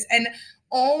doing this? And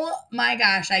oh my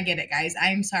gosh, I get it, guys.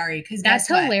 I'm sorry. Because that's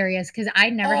hilarious. Because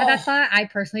I never had that thought. I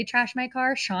personally trashed my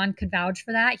car. Sean could vouch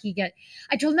for that.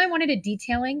 I told him I wanted a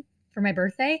detailing for my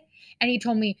birthday. And he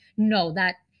told me, no,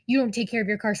 that you don't take care of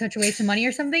your car, such a waste of money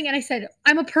or something. And I said,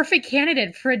 I'm a perfect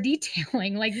candidate for a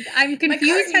detailing. Like, I'm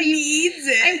confused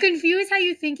I'm confused how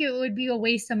you think it would be a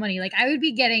waste of money. Like, I would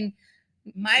be getting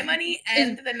my money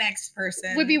and the next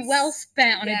person would be well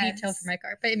spent on a detail for my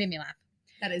car. But it made me laugh.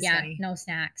 That is funny. No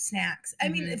snacks. I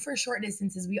mean, for short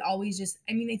distances, we always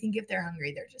I think if they're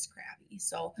hungry, they're just crabby.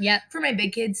 So for my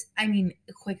big kids, I mean,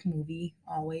 a quick movie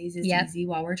always is easy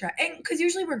while we're trying. And because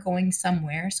usually we're going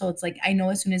somewhere. So it's like, I know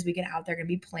as soon as we get out, they're going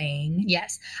to be playing.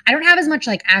 Yes. I don't have as much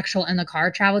like actual in the car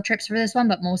travel trips for this one,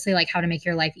 but mostly like how to make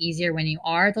your life easier when you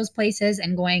are at those places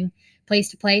and going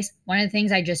place to place. One of the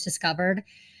things I just discovered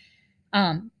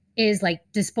is like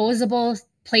disposable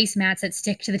placemats that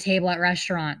stick to the table at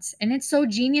restaurants. And it's so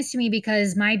genius to me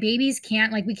because my babies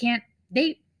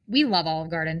we love Olive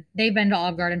Garden. They've been to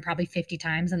Olive Garden probably 50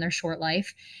 times in their short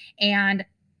life. And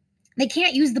they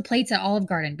can't use the plates at Olive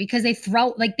Garden because they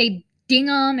ding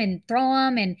them and throw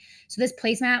them. And so this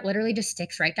placemat literally just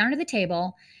sticks right down to the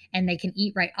table and they can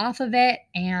eat right off of it.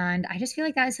 And I just feel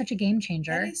like that is such a game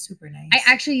changer. That is super nice. I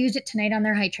actually used it tonight on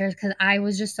their high chairs because I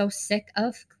was just so sick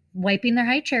of wiping their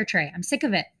high chair tray. I'm sick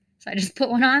of it. So I just put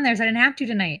one on there so I didn't have to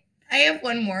tonight. I have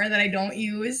one more that I don't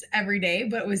use every day,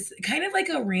 but it was kind of like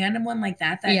a random one like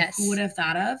that Yes. who would have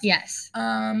thought of? Yes.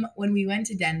 When we went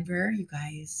to Denver, you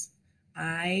guys,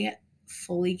 I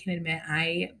fully can admit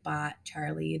I bought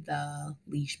Charlie the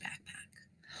leash backpack.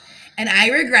 And I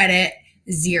regret it.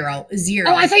 Zero.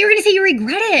 Oh, I thought you were going to say you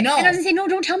regret it. No. And I was going to say, no,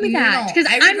 don't tell me that. Because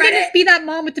I I'm regret going to it. be that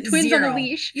mom with the twins Zero. on the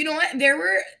leash. You know what?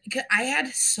 I had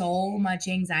so much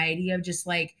anxiety of just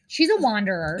like. She's a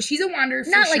wanderer. She's a wanderer for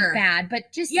Not sure. like bad,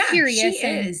 but just curious. She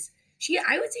is.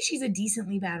 I would say she's a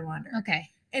decently bad wanderer. Okay.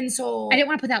 And so. I didn't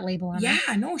want to put that label on her.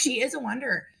 Yeah, no, she is a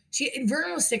wanderer.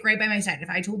 Vernon will stick right by my side. If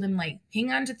I told him like,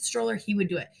 hang on to the stroller, he would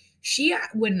do it. She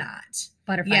would not.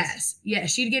 Butterflies.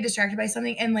 Yes. She'd get distracted by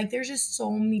something. And like, there's just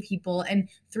so many people and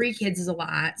 3 kids is a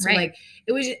lot. So like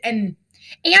it was, and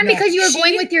because you were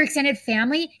going with your extended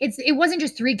family, it wasn't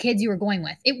just 3 kids you were going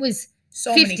with. It was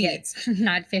so 50. many kids.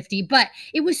 Not 50, but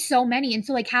it was so many. And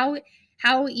so like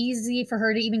how easy for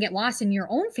her to even get lost in your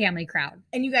own family crowd.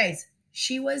 And you guys,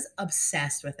 she was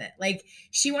obsessed with it. Like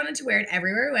she wanted to wear it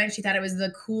everywhere we went. She thought it was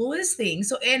the coolest thing.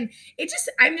 So, and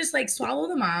I'm just like, swallow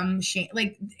the mom shame.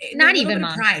 Like not even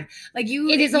mom pride. Like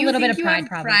it is a little bit of pride.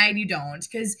 Probably pride. You don't,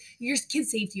 because your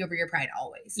kid's safety over your pride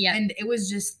always. Yeah. And it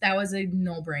was that was a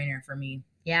no brainer for me.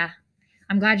 Yeah.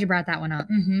 I'm glad you brought that one up.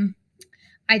 Mm-hmm.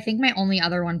 I think my only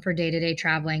other one for day-to-day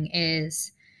traveling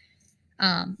is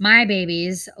my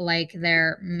babies like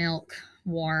their milk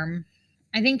warm.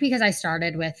 I think because I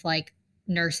started with like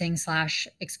nursing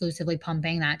 / exclusively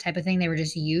pumping, that type of thing. They were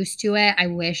just used to it. I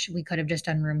wish we could have just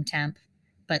done room temp,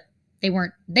 but they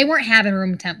weren't having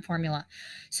room temp formula.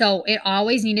 So it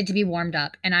always needed to be warmed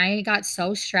up. And I got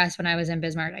so stressed when I was in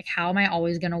Bismarck, like how am I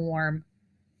always going to warm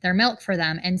their milk for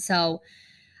them? And so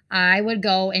I would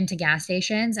go into gas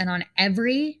stations, and on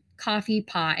every coffee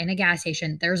pot in a gas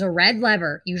station, there's a red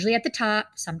lever, usually at the top,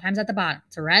 sometimes at the bottom.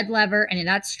 It's a red lever, and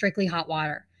that's strictly hot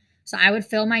water. So I would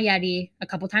fill my Yeti a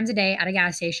couple times a day at a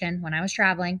gas station when I was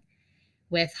traveling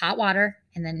with hot water,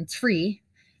 and then it's free.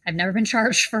 I've never been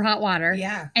charged for hot water.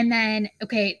 Yeah. And then,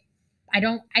 I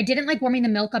didn't like warming the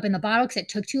milk up in the bottle because it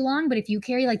took too long. But if you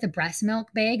carry like the breast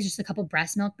milk bags, just a couple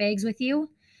breast milk bags with you,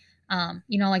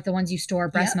 like the ones you store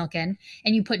breast milk in,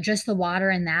 and you put just the water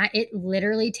in that, it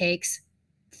literally takes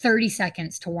 30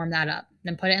 seconds to warm that up.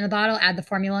 Then put it in the bottle, add the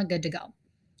formula, good to go.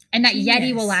 And that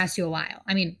Yeti will last you a while.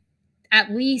 I mean, at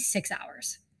least 6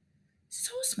 hours.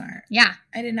 So smart. Yeah.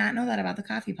 I did not know that about the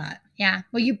coffee pot. Yeah.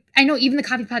 Well, I know even the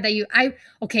coffee pot that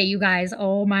you guys,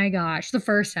 oh my gosh, the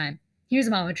first time. Here's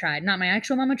a mama tried. Not my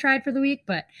actual mama tried for the week,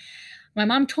 but my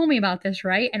mom told me about this,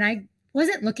 right? And I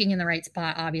wasn't looking in the right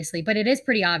spot, obviously, but it is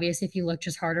pretty obvious if you look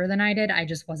just harder than I did. I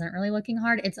just wasn't really looking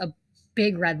hard. It's a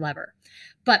big red lever.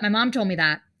 But my mom told me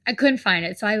that. I couldn't find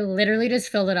it. So I literally just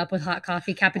filled it up with hot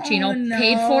coffee, cappuccino,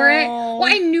 paid for it. Well,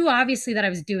 I knew obviously that I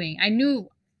was doing.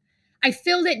 I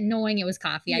filled it knowing it was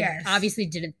coffee. Yes. I obviously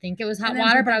didn't think it was hot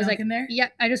water, but I was like, yeah,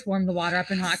 I just warmed the water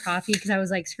up in hot coffee because I was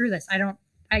like, screw this. I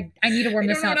need to warm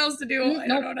this up. I don't know what else to do. I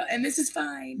don't know. And this is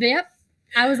fine. Yep.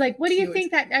 I was like, what do you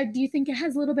think do you think it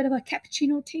has a little bit of a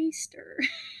cappuccino taste or?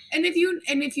 And if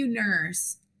you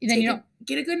nurse, then you don't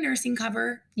get a good nursing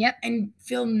cover. Yep. And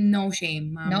feel no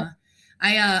shame, mama. Nope.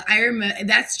 I remember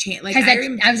that's changed. Like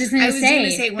I was just going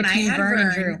to say when I had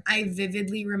Vern, I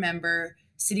vividly remember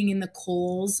sitting in the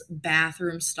Kohl's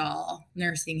bathroom stall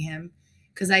nursing him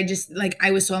because I just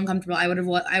I was so uncomfortable. I would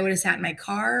have sat in my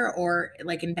car or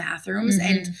like in bathrooms.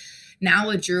 Mm-hmm. And now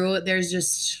with Drew, there's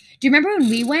just. Do you remember when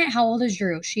we went? How old is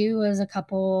Drew? She was a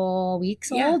couple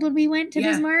weeks old when we went to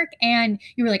Bismarck, and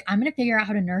you were like, "I'm going to figure out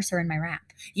how to nurse her in my wrap."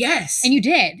 Yes. And you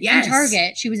did. Yes. In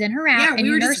Target. She was in her wrap. Yeah, and we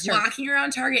were just walking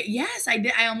around Target. Yes, I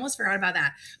did. I almost forgot about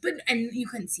that. And you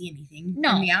couldn't see anything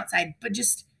from the outside. But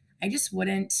I just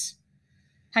wouldn't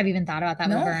have even thought about that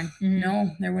with Vern. Mm-hmm.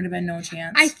 No, there would have been no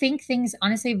chance. I think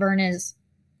honestly, Vern is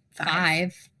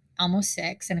 5, almost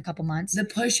 6 in a couple months. The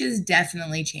push has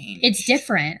definitely changed. It's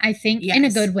different, I think, in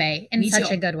a good way. In such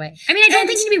a good way. I mean, I don't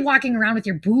think you need to be walking around with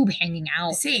your boob hanging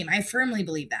out. Same. I firmly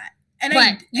believe that.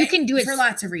 But you can do it for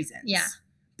lots of reasons. Yeah.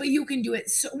 But you can do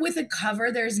it with a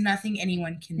cover. There's nothing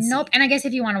anyone can see. Nope. And I guess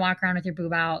if you want to walk around with your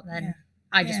boob out, then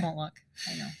I just won't look.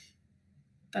 I know.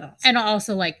 But also. And I'll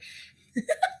also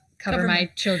cover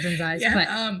my children's eyes. Yeah.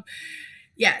 But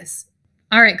yes.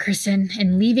 All right, Kristen.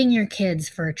 And leaving your kids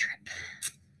for a trip.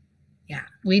 Yeah.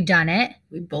 We've done it.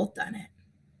 We've both done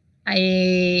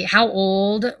it. How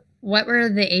old? What were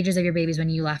the ages of your babies when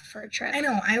you left for a trip? I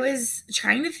know. I was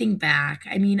trying to think back.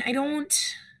 I mean,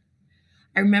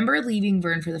 I remember leaving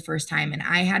Vern for the first time, and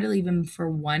I had to leave him for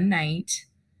one night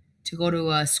to go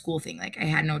to a school thing. Like I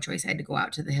had no choice. I had to go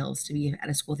out to the hills to be at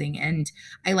a school thing. And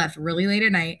I left really late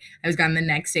at night. I was gone the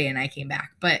next day and I came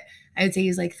back. But I would say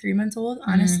he's like 3 months old,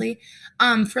 honestly.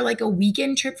 For like a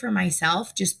weekend trip for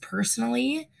myself, just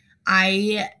personally,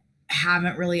 I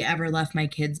haven't really ever left my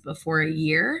kids before a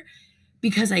year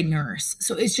because I nurse.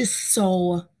 So it's just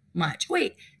so much.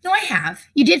 Wait, no, I have.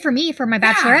 You did for me for my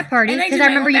bachelorette party because I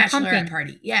remember you pumping.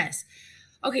 Party. Yes.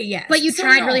 Okay, yes. But you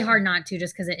tried really hard not to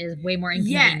just because it is way more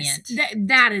inconvenient. Yes,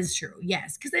 that is true.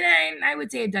 Yes, because then I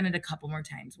would say I've done it a couple more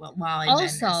times while I've been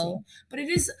nursing. But it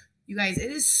is, you guys,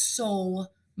 it is so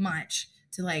much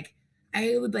to like,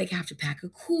 I would like have to pack a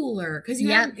cooler because you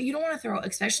don't want to throw,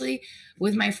 especially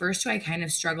with my first two, I kind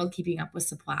of struggled keeping up with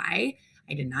supply.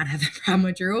 I did not have that problem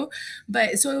with Drew.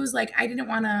 But so it was like, I didn't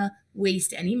want to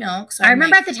waste any milk. So I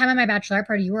remember at the time of my bachelorette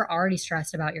party, you were already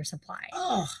stressed about your supply.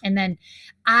 Oh. And then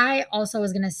I also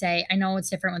was going to say, I know it's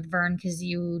different with Vern because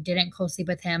you didn't co-sleep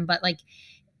with him, but like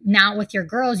now with your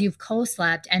girls, you've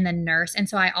co-slept and then nursed. And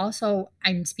so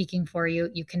I'm speaking for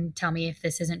you. You can tell me if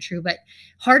this isn't true, but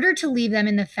harder to leave them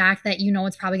in the fact that you know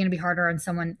it's probably going to be harder on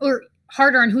someone or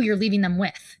harder on who you're leaving them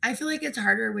with. I feel like it's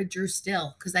harder with Drew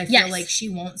still because I feel like she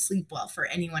won't sleep well for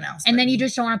anyone else. And then you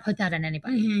just don't want to put that on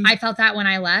anybody. Mm-hmm. I felt that when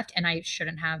I left and I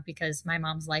shouldn't have because my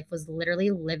mom's life was literally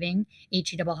living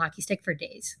HE double hockey stick for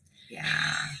days. Yeah.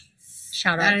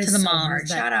 Shout out to the moms.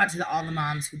 Shout out to all the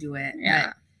moms who do it.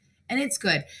 Yeah. And it's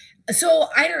good. So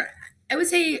I would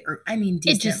say,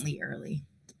 decently early.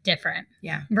 Different.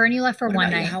 Yeah. Vern, you left for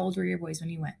one night. How old were your boys when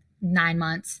you went? 9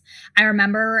 months. I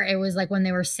remember it was like when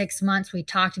they were 6 months, we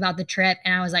talked about the trip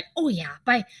and I was like, oh yeah,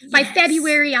 by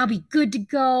February, I'll be good to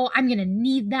go. I'm going to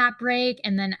need that break.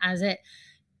 And then as it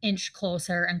inched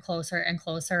closer and closer and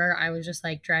closer, I was just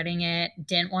like dreading it.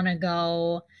 Didn't want to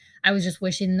go. I was just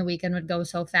wishing the weekend would go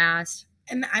so fast.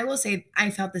 And I will say I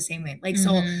felt the same way. Like,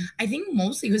 so I think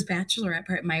mostly it was bachelorette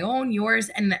part, my own, yours.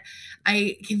 And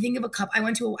I can think of a couple.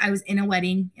 I was in a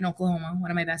wedding in Oklahoma. One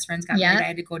of my best friends got married. I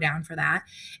had to go down for that.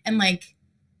 And like,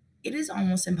 it is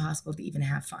almost impossible to even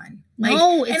have fun. Like,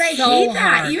 no, it's and I so hate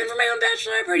that hard. even for my own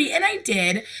bachelorette party. And I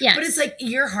did. Yes. But it's like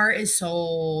your heart is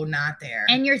so not there.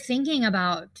 And you're thinking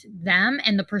about them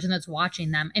and the person that's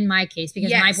watching them, in my case,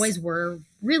 because my boys were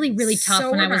really, really tough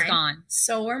when I was gone.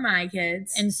 So were my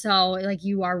kids. And so like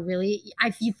you are really,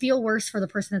 you feel worse for the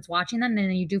person that's watching them than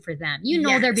you do for them. You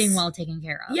know they're being well taken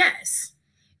care of. Yes.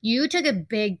 You took a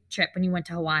big trip when you went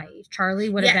to Hawaii. Charlie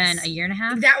would have been a year and a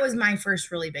half. That was my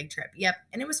first really big trip. Yep.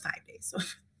 And it was 5 days. So.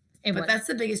 But that's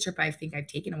the biggest trip I think I've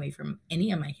taken away from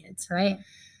any of my kids. Right.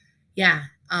 Yeah.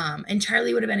 And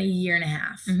Charlie would have been a year and a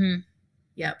half. Mm-hmm.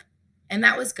 Yep. And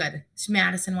that was good. So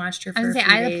Madison watched her for a few days.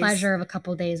 I had the pleasure of a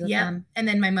couple of days with them. And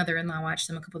then my mother-in-law watched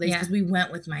them a couple of days because we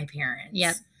went with my parents.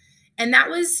 Yep. And that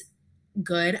was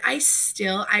good.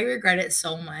 I regret it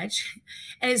so much.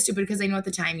 And it's stupid because I know at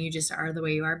the time you just are the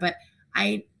way you are, but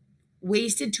I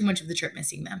wasted too much of the trip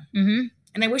missing them. Mm-hmm.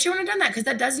 And I wish I would have done that because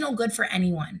that does no good for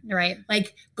anyone. Right.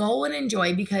 Like, go and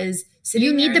enjoy because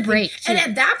you need the break. And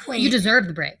at that point, you deserve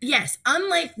the break. Yes.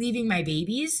 Unlike leaving my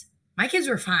babies, my kids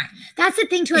were fine. That's the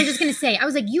thing too. I was just going to say, I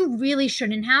was like, you really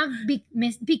shouldn't have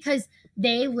missed because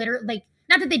they literally like,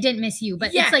 not that they didn't miss you,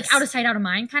 but it's like out of sight, out of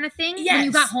mind kind of thing. Yes. When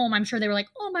you got home, I'm sure they were like,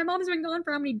 oh, my mom's been gone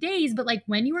for how many days? But like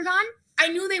when you were gone, I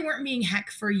knew they weren't being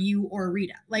heck for you or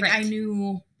Rita. Like I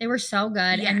knew they were so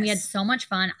good and we had so much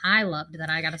fun. I loved that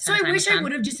I got to spend time with them. So I wish I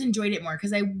would have just enjoyed it more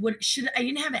because I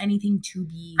didn't have anything to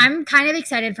be. I'm kind of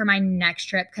excited for my next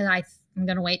trip because I'm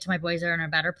going to wait till my boys are in a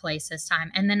better place this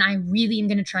time. And then I really am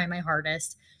going to try my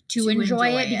hardest to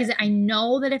enjoy it because I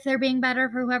know that if they're being better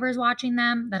for whoever's watching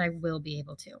them, that I will be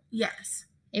able to. Yes.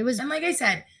 It was. And like I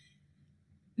said,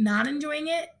 not enjoying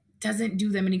it doesn't do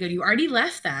them any good. You already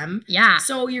left them. Yeah.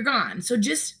 So you're gone. So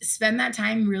just spend that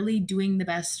time really doing the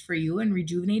best for you and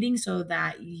rejuvenating so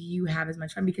that you have as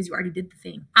much fun because you already did the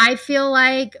thing. I feel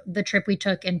like the trip we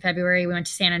took in February, we went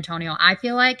to San Antonio. I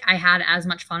feel like I had as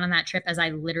much fun on that trip as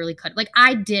I literally could. Like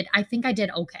I think I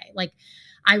did okay. Like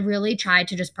I really tried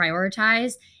to just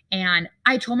prioritize. And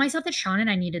I told myself that Sean and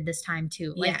I needed this time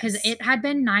too. Like, because it had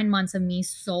been 9 months of me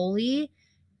solely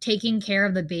taking care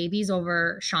of the babies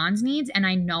over Sean's needs. And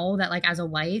I know that like as a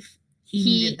wife, he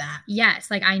needed that.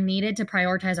 Yes. Like I needed to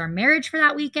prioritize our marriage for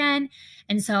that weekend.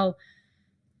 And so,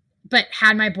 but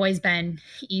had my boys been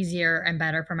easier and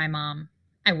better for my mom,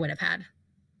 I would have had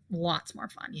lots more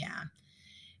fun. Yeah.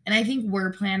 And I think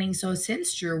we're planning. So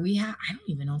since Drew, I don't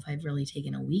even know if I've really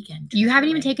taken a weekend. You haven't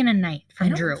even taken a night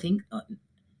from Drew. I don't think.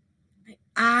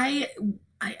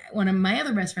 One of my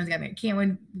other best friends got married.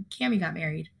 When Cammie got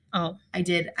married. Oh, I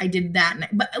did that night,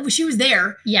 but she was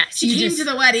there. Yeah. She came to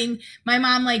the wedding. My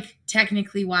mom like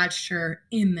technically watched her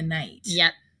in the night.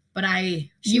 Yep. but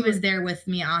she was there with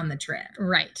me on the trip.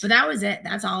 Right. But that was it.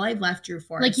 That's all I've left Drew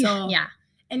for. Like, yeah.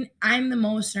 And I'm the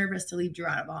most nervous to leave Drew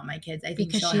out of all my kids. I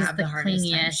think she'll have the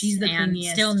hardest time. She's the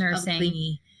clingiest. Still nursing.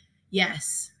 Clingy.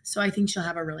 Yes. So I think she'll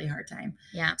have a really hard time.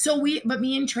 Yeah. So but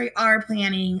me and Trey are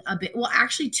planning a bit. Well,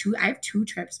 actually I have 2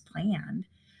 trips planned.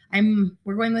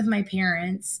 We're going with my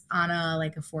parents on a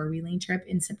 4-wheeling trip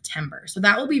in September. So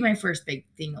that will be my first big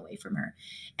thing away from her.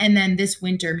 And then this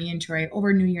winter, me and Troy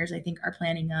over New Year's, I think, are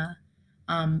planning a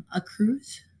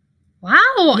cruise. Wow.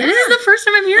 Yeah. This is the first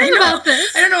time I'm hearing about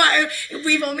this. I don't know.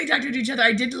 We've only talked to each other.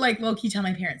 I did low-key tell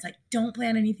my parents, don't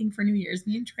plan anything for New Year's.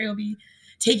 Me and Troy will be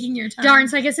taking your time. Darn,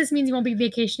 so I guess this means you won't be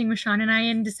vacationing with Sean and I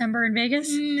in December in Vegas?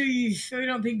 I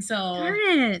don't think so. Darn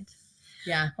it.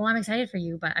 Yeah. Well, I'm excited for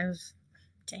you, but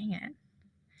dang it.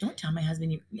 Don't tell my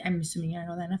husband I'm assuming you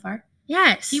know the NFR?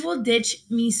 Yes. He will ditch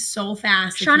me so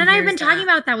fast. Sean and I have been talking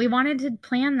about that. We wanted to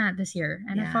plan that this year.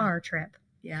 NFR trip.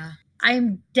 Yeah.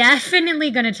 I'm definitely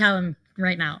going to tell him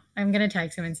right now. I'm going to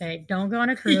text him and say, don't go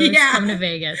on a cruise. Come to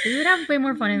Vegas. We would have way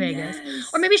more fun in Vegas.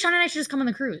 Or maybe Sean and I should just come on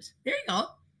the cruise. There you go.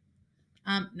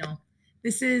 No.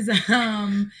 This is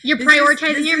you're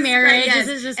prioritizing your marriage. This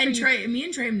is just and me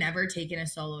and Trey have never taken a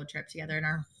solo trip together in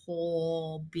our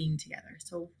whole being together.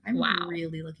 So I'm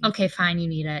really looking. Okay, fine. You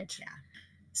need it. Yeah.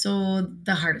 So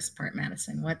the hardest part,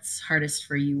 Madison, what's hardest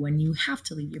for you when you have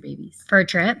to leave your babies? For a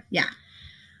trip? Yeah.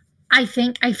 I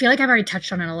feel like I've already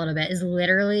touched on it a little bit, is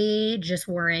literally just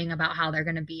worrying about how they're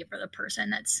going to be for the person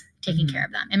that's taking care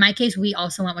of them. In my case, we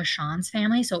also went with Sean's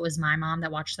family. So it was my mom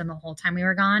that watched them the whole time we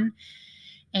were gone.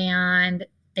 And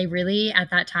they really,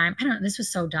 at that time, I don't know, this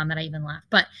was so dumb that I even left,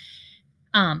 but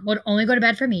would only go to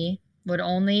bed for me,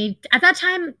 at that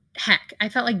time, heck, I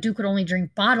felt like Duke would only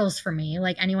drink bottles for me.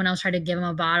 Anyone else tried to give him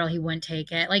a bottle, he wouldn't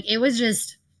take it. It was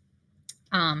just,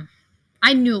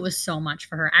 I knew it was so much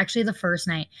for her. Actually, the first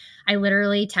night, I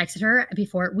literally texted her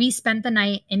before. We spent the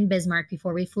night in Bismarck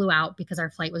before we flew out because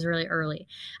our flight was really early.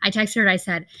 I texted her. I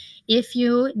said, if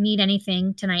you need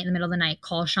anything tonight in the middle of the night,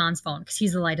 call Sean's phone because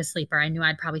he's the lightest sleeper. I knew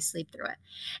I'd probably sleep through it.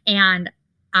 And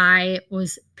I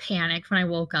was panicked when I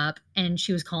woke up and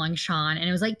she was calling Sean and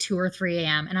it was 2 or 3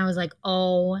 a.m. And I was like,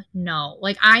 oh no.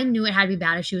 I knew it had to be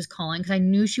bad if she was calling because I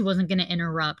knew she wasn't going to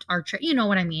interrupt our trip. You know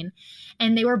what I mean?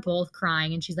 And they were both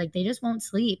crying and she's like, they just won't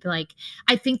sleep.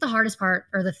 I think the hardest part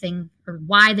or the thing or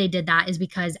why they did that is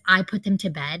because I put them to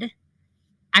bed.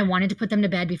 I wanted to put them to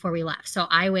bed before we left. So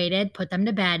I waited, put them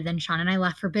to bed. Then Sean and I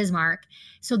left for Bismarck.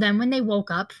 So then when they woke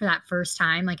up for that first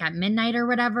time, at midnight or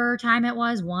whatever time it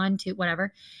was, 1, 2,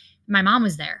 whatever, my mom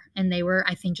was there. And they were,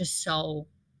 I think, just so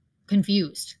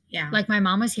confused. Yeah. My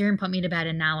mom was here and put me to bed.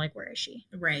 And now, where is she?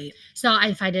 Right. So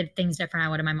if I did things different, I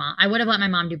would have let my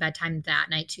mom do bedtime that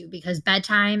night too. Because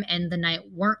bedtime and the night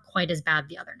weren't quite as bad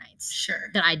the other nights. Sure.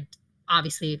 That I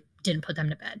obviously didn't put them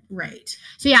to bed. Right.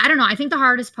 So yeah, I don't know. I think the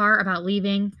hardest part about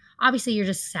leaving, obviously you're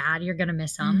just sad. You're going to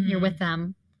miss them. You're with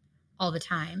them all the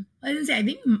time. I didn't say, I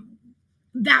think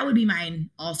that would be mine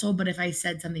also. But if I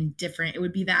said something different, it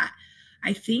would be that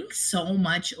I think so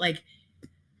much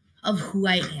of who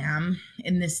I am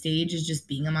in this stage is just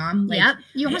being a mom. Yep.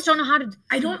 You almost don't know how to.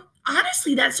 I don't,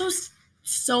 honestly, that's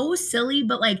so silly.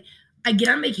 But I get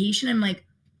on vacation. I'm like,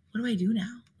 what do I do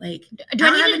now? Do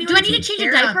I need to change a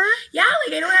diaper? Yeah,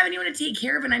 I don't have anyone to take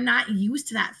care of and I'm not used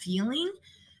to that feeling.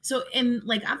 So, and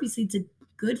obviously it's a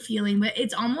good feeling, but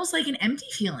it's almost like an empty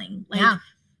feeling.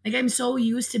 I'm so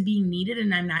used to being needed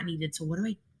and I'm not needed. So what do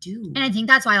I do? And I think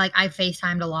that's why I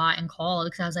FaceTimed a lot and called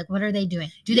because I was like, what are they doing?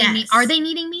 Are they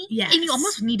needing me? Yes. And you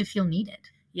almost need to feel needed.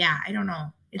 Yeah, I don't know.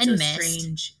 It's and so missed.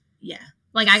 Strange. Yeah.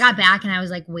 I got back and I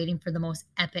was waiting for the most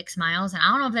epic smiles. And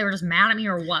I don't know if they were just mad at me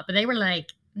or what, but they were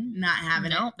not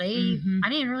having it. I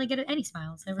didn't really get any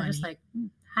smiles. They were just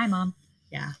hi, Mom.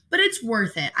 Yeah. But it's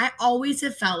worth it. I always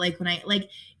have felt when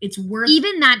it's worth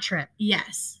even that trip.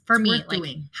 Yes. For me,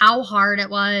 doing. How hard it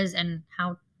was and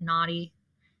how naughty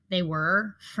they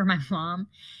were for my mom.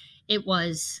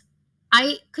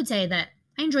 I could say that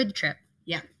I enjoyed the trip.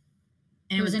 Yeah.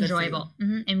 And it was enjoyable.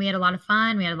 And we had a lot of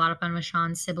fun. We had a lot of fun with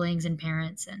Sean's siblings and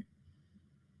parents. And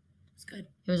it's good.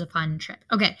 It was a fun trip.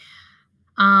 Okay.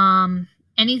 Do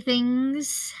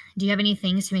you have any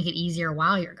things to make it easier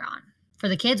while you're gone? For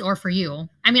the kids or for you?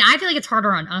 I mean, I feel like it's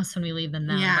harder on us when we leave than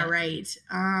them. Yeah, right.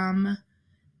 I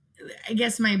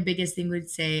guess my biggest thing would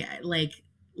say,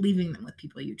 leaving them with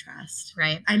people you trust.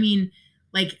 Right. I mean,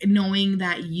 knowing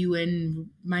that you and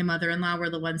my mother-in-law were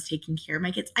the ones taking care of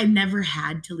my kids. I've never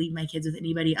had to leave my kids with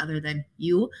anybody other than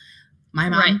you, my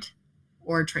mom,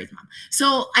 or Trey's mom.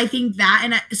 So I think that,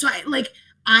 and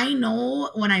I know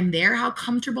when I'm there how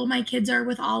comfortable my kids are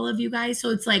with all of you guys.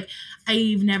 So it's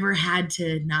I've never had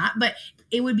to not, but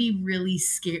it would be really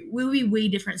scary. It would be a way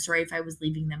different story if I was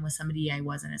leaving them with somebody I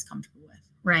wasn't as comfortable with.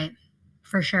 Right.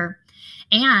 For sure.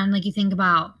 And like you think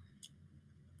about,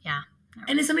 yeah.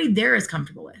 And it's somebody they're as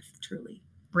comfortable with, truly.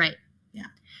 Right. Yeah.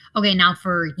 Okay, now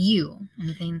for you,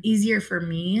 anything easier for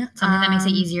me? Something that makes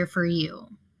it easier for you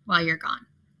while you're gone.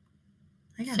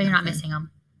 So you're not missing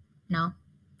them. No?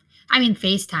 I mean,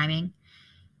 FaceTiming.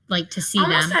 Like to see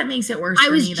Almost them. That makes it worse. I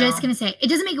was just going to say, it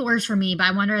doesn't make it worse for me, but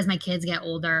I wonder as my kids get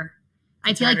older,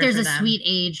 I feel like there's a sweet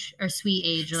age.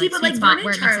 See, like but like Vern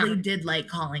and Charlie did like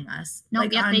calling us. No,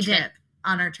 like yep, on they trip, did.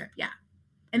 On our trip, yeah.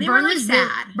 And they Vern were like was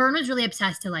sad. Vern was really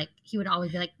obsessed to like, he would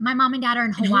always be like, my mom and dad are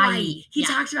in Hawaii. He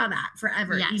talked about that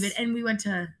forever. Yes. Even, and we went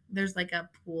to, there's like a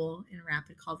pool in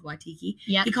Rapid called Waitiki.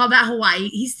 Yeah. He called that Hawaii.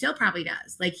 He still probably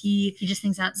does. Like he just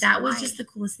thinks that Hawaii. Was just the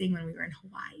coolest thing when we were in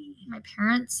Hawaii. My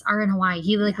parents are in Hawaii.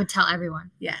 He would tell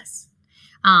everyone. Yes.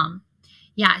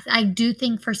 Yeah, I do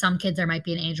think for some kids there might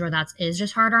be an age where that is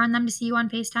just harder on them to see you on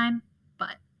FaceTime,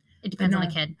 but it depends on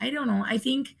the kid. I don't know.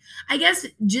 I guess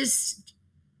just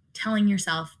telling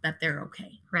yourself that they're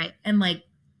okay. Right. And like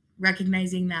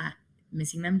recognizing that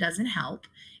missing them doesn't help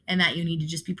and that you need to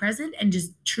just be present and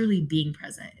just truly being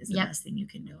present is the best thing you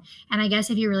can do. And I guess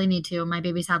if you really need to, my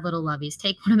babies have little loveys.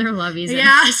 Take one of their loveys.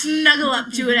 Yeah, snuggle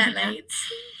up to it at night.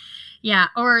 Yeah,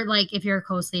 or like if you're a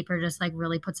co-sleeper, just like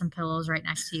really put some pillows right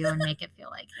next to you and make it feel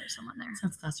like there's someone there.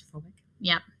 Sounds claustrophobic.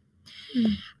 Yep.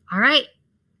 All right.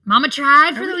 Mama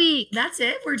tried for the week. That's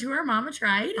it. We're to our Mama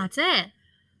tried. That's it.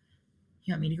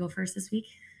 You want me to go first this week?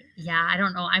 Yeah, I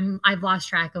don't know. I've lost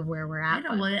track of where we're at.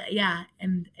 I know. Well, yeah,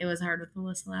 and it was hard with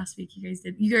Alyssa last week. You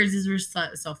guys were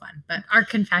so fun. But our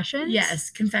confessions?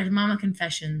 Yes, Mama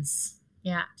confessions.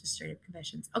 Yeah. Just straight up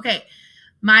confessions. Okay.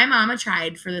 My Mama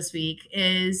tried for this week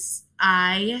is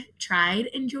I tried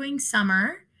enjoying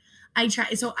summer.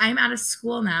 So I'm out of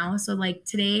school now. So like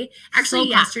today, actually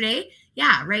yesterday.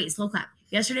 Yeah, right. Slow clap.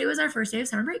 Yesterday was our first day of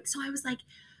summer break. So I was like,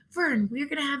 Vern, we're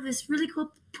going to have this really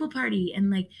cool pool party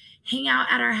and like hang out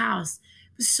at our house.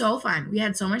 It was so fun. We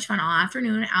had so much fun all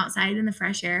afternoon outside in the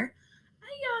fresh air.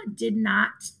 I did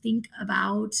not think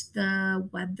about the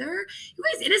weather. You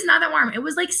guys, it is not that warm. It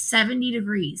was like 70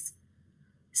 degrees.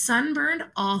 Sunburned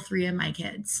all three of my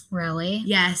kids. Really?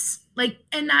 Yes. Like,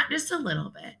 and not just a little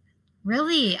bit.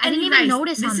 Really? I didn't even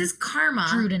notice this is karma.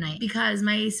 Drew tonight. Because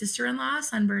my sister-in-law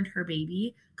sunburned her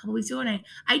baby a couple weeks ago, and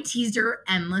I teased her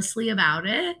endlessly about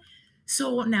it.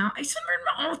 So now I sunburned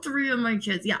all three of my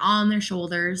kids. Yeah, all on their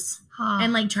shoulders.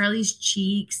 And like Charlie's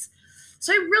cheeks.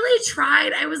 So I really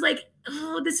tried. I was like,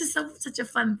 oh, this is such a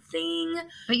fun thing.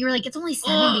 But you were like, it's only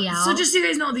 70 out. So just so you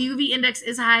guys know, the UV index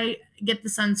is high. Get the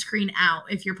sunscreen out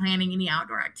if you're planning any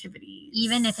outdoor activities.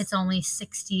 Even if it's only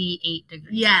 68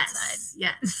 degrees outside.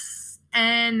 Yes.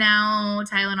 And now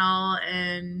Tylenol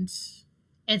and...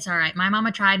 It's all right. My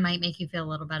Mama tried might make you feel a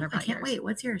little better about yours. I can't wait.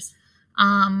 What's yours?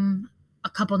 A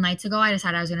couple nights ago, I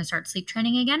decided I was going to start sleep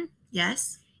training again.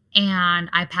 Yes. And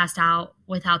I passed out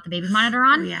without the baby monitor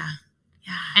on. Oh, yeah.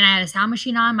 Yeah. And I had a sound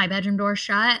machine on, my bedroom door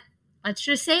shut. Let's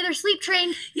just say they're sleep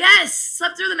trained. Yes.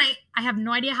 Slept through the night. I have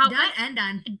no idea how. Done and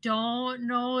done. I don't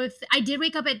know if I did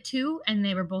wake up at 2 and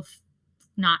they were both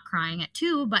not crying at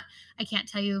 2, but I can't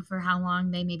tell you for how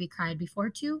long they maybe cried before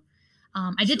 2.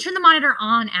 I did turn the monitor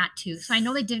on at 2, so I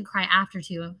know they didn't cry after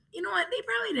 2. You know what? They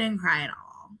probably didn't cry at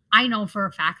all. I know for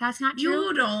a fact that's not true.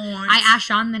 You don't. I asked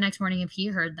Sean the next morning if he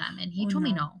heard them, and he told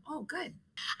me no. Oh, good.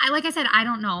 Like I said, I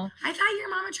don't know. I thought your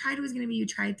Mama tried was going to be you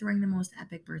tried throwing the most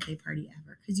epic birthday party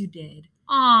ever, because you did.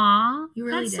 Aw. You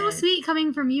really that's did. so sweet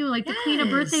coming from you, like the queen of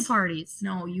birthday parties.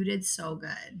 No, you did so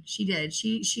good. She did.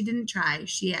 She didn't try.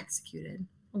 She executed.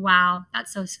 Wow,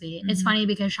 that's so sweet. It's funny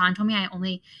because Sean told me I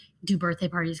only do birthday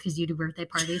parties because you do birthday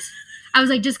parties. I was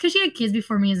like, just because she had kids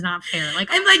before me is not fair. Like,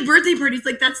 I'm like birthday parties,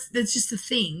 like that's just a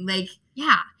thing. Like,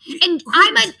 yeah, and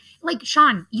I'm like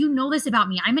Sean. You know this about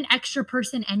me. I'm an extra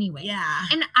person anyway. Yeah.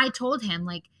 And I told him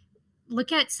like,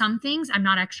 look at some things I'm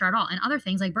not extra at all, and other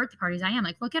things like birthday parties I am.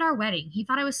 Like, look at our wedding. He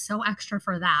thought I was so extra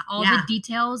for that. All the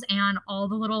details and all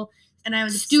the little. And I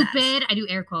was stupid. Obsessed. I do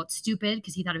air quotes stupid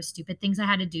because he thought it was stupid things I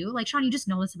had to do. Like, Sean, you just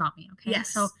know this about me, okay? Yes.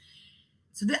 So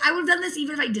I would have done this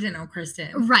even if I didn't know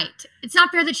Kristen. Right. It's not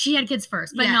fair that she had kids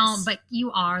first, but no, Yes. but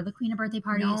you are the queen of birthday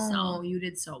parties. No, so you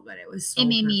did so good. It was so it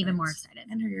made me perfect. even more excited.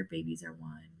 And your babies are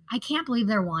 1. I can't believe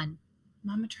they're 1.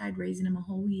 Mama tried raising them a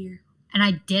whole year. And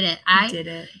I did it. I did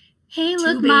it. Hey, 2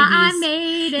 look, Ma, I babies.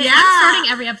 made it. Yeah. I'm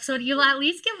starting every episode. You'll at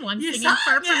least get one You singing saw-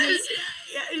 part from me.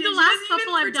 Yeah, The last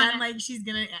couple I've done pretend like she's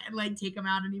gonna like take them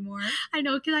out anymore. I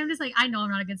know, because I'm just like, I know I'm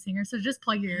not a good singer, so just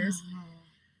plug your ears.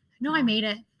 No, I made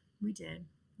it. We did.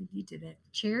 You did it.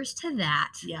 Cheers to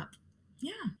that. Yep.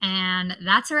 Yeah. And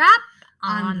that's a wrap.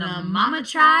 on the Mama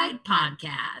Tried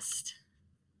podcast.